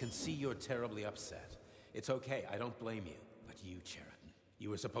 Sergei. I can see you're terribly upset. It's okay, I don't blame you. But you, Cheriton, you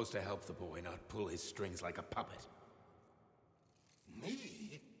were supposed to help the boy, not pull his strings like a puppet.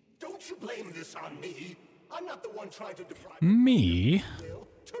 Me? Don't you blame this on me? I'm not the one trying to deprive me,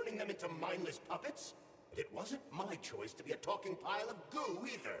 turning them into mindless puppets. And it wasn't my choice to be a talking pile of goo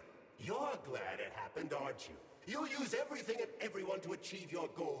either. You're glad it happened, aren't you? You'll use everything and everyone to achieve your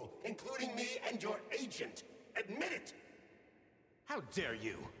goal, including me and your agent. Admit it! How dare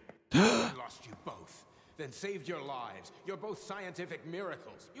you? I lost you both, then saved your lives. You're both scientific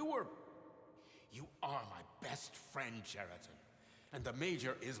miracles. You are my best friend, Cheriton. And the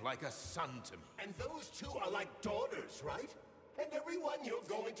Major is like a son to me. And those two are like daughters, right? And everyone you're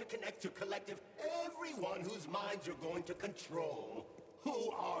going to connect to Collective, everyone whose minds you're going to control.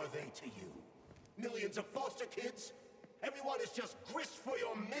 Who are they to you? Millions of foster kids? Everyone is just grist for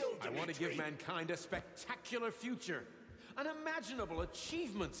your mill, Dimitri. I want to give mankind a spectacular future. Unimaginable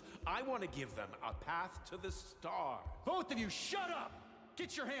achievements. I want to give them a path to the stars. Both of you, shut up!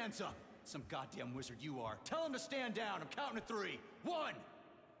 Get your hands up! Some goddamn wizard you are. Tell him to stand down. I'm counting to 3. 1!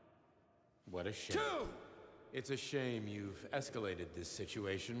 What a shame. 2! It's a shame you've escalated this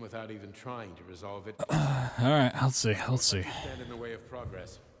situation without even trying to resolve it. Alright, I'll see. Stand in the way of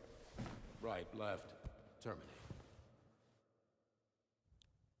progress. Right, left, terminate.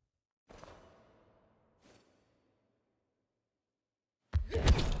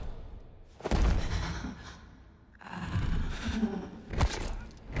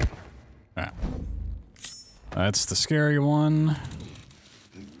 That's the scary one.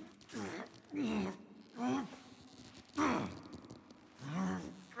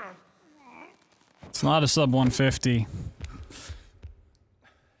 It's not a sub 150.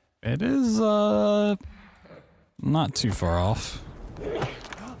 It is, not too far off.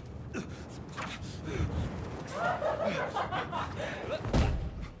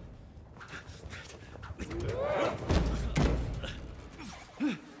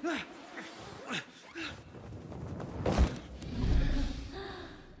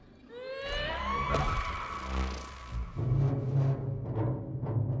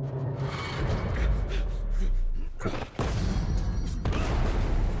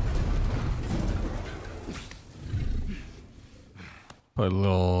 Put a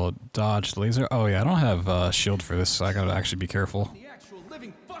little dodge laser. Oh yeah, I don't have shield for this, so I gotta actually be careful. The actual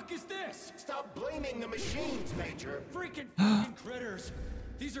living fuck is this? Stop blaming the machines, Major. Freaking fucking critters.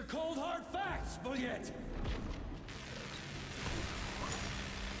 These are cold hard facts, Bullet.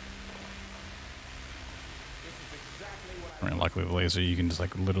 I mean, luckily the laser, you can just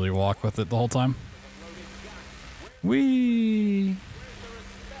like literally walk with it the whole time. Whee!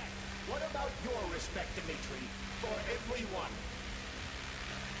 What about your respect, Dimitri, for everyone?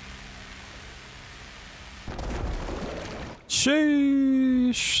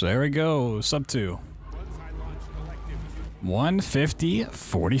 Sheesh! There we go. Sub 2.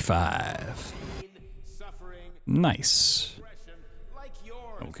 150.45. Nice.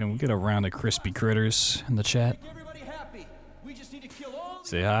 Oh, can we get a round of crispy critters in the chat?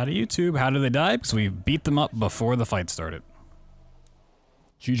 Say hi to YouTube. How did they die? Because we beat them up before the fight started.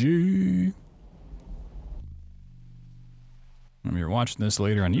 GG. If you're watching this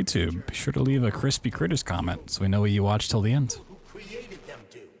later on YouTube, be sure to leave a crispy critters comment so we know what you watched till the end.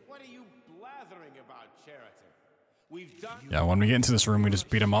 What are you blathering about, Cheriton? We've done. Yeah, when we get into this room, we just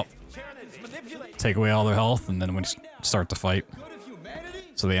beat them up, take away all their health, and then we just start the fight.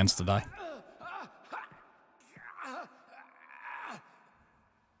 So they insta-die.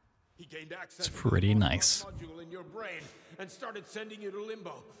 He gained access It's pretty nice. module in your brain and started sending you to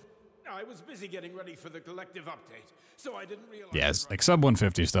limbo. I was busy getting ready for the collective update, so I didn't realize. Yeah, it's like sub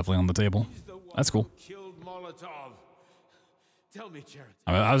 150 is definitely on the table. That's cool. Killed Molotov. Tell me, Cheriton.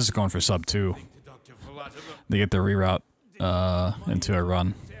 I mean, I was just going for sub 2. They get the reroute into a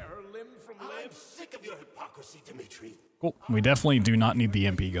run. I'm sick of your hypocrisy, Dimitri. Cool. We definitely do not need the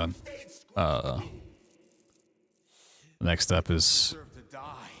MP gun. The next step is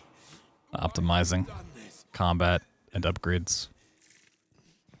optimizing combat and upgrades.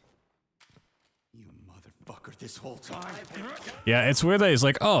 Fucker this whole time. Yeah, it's weird that he's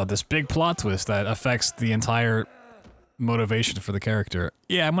like, oh, this big plot twist that affects the entire motivation for the character.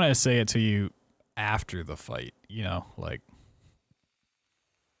 Yeah, I'm gonna say it to you after the fight, you know, like.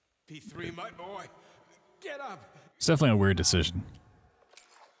 P3, my boy, get up. It's definitely a weird decision.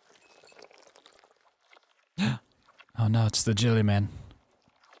 Oh no, it's the Jelly Man.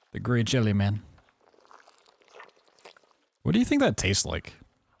 The Great Jelly Man. What do you think that tastes like?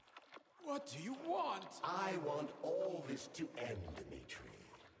 What do you want? I want all this to end, Dimitri.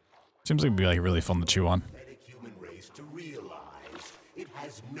 Seems like it'd be like really fun to chew on. The human race to realize it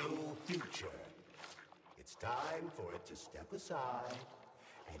has no future. It's time for it to step aside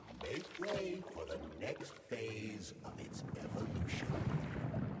and make way for the next phase of its evolution.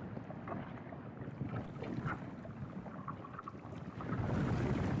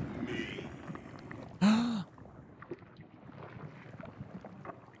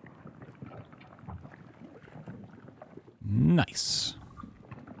 Nice.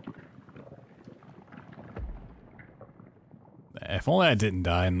 If only I didn't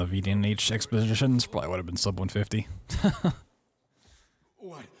die in the VDNH expositions, probably would have been sub 150.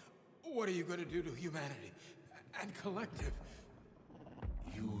 What are you going to do to humanity and collective?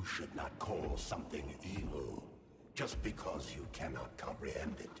 You should not call something evil just because you cannot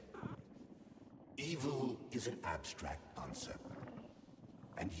comprehend it. Evil is an abstract concept,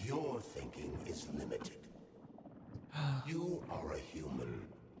 and your thinking is limited. You are a human,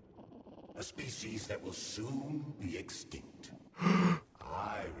 a species that will soon be extinct.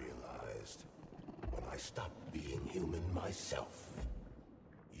 I realized when I stopped being human myself.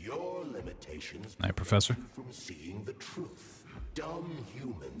 Your limitations Hi, Professor. prevent you from seeing the truth. Dumb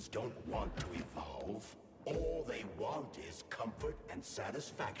humans don't want to evolve. All they want is comfort and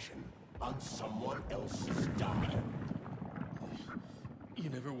satisfaction on someone else's dime. You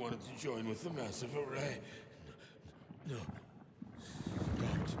never wanted to join with the massive array. No.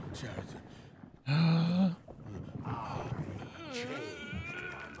 Stop, Cheriton.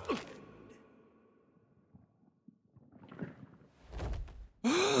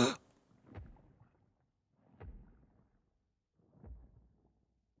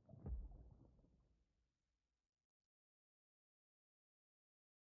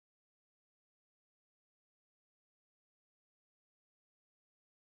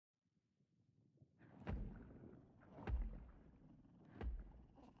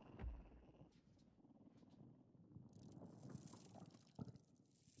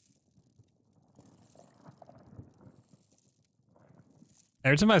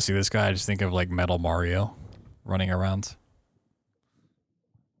 Every time I see this guy, I just think of like Metal Mario running around.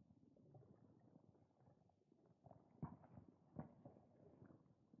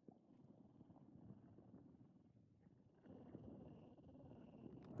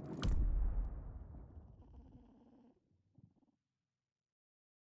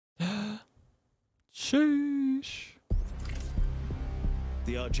 Sheesh.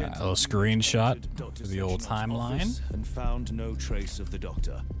 The A little screenshot of the old timeline. And found no trace of the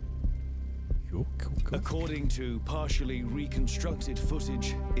doctor. Cool. According to partially reconstructed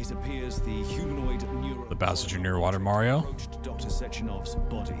footage, it appears the humanoid The Bowser Jr. Water Mario. approached Dr. Sechenov's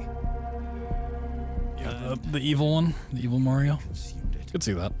body. Yeah, the evil one, the evil Mario. Could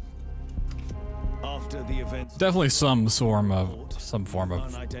see that. After the event, Definitely some form of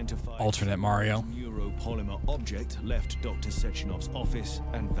alternate Mario. neuropolymer object left Dr. Sechenov's office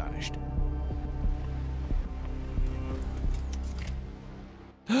and vanished.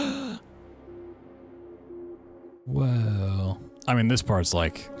 Well, I mean, this part's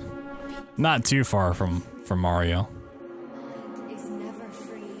like not too far from Mario. Is never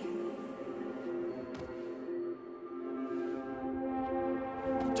free.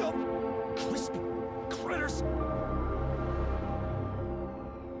 Crispy critters!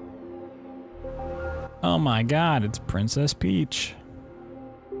 Oh my God, it's Princess Peach.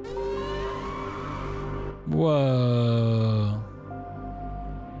 Whoa.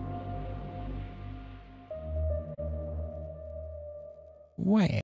 Wait.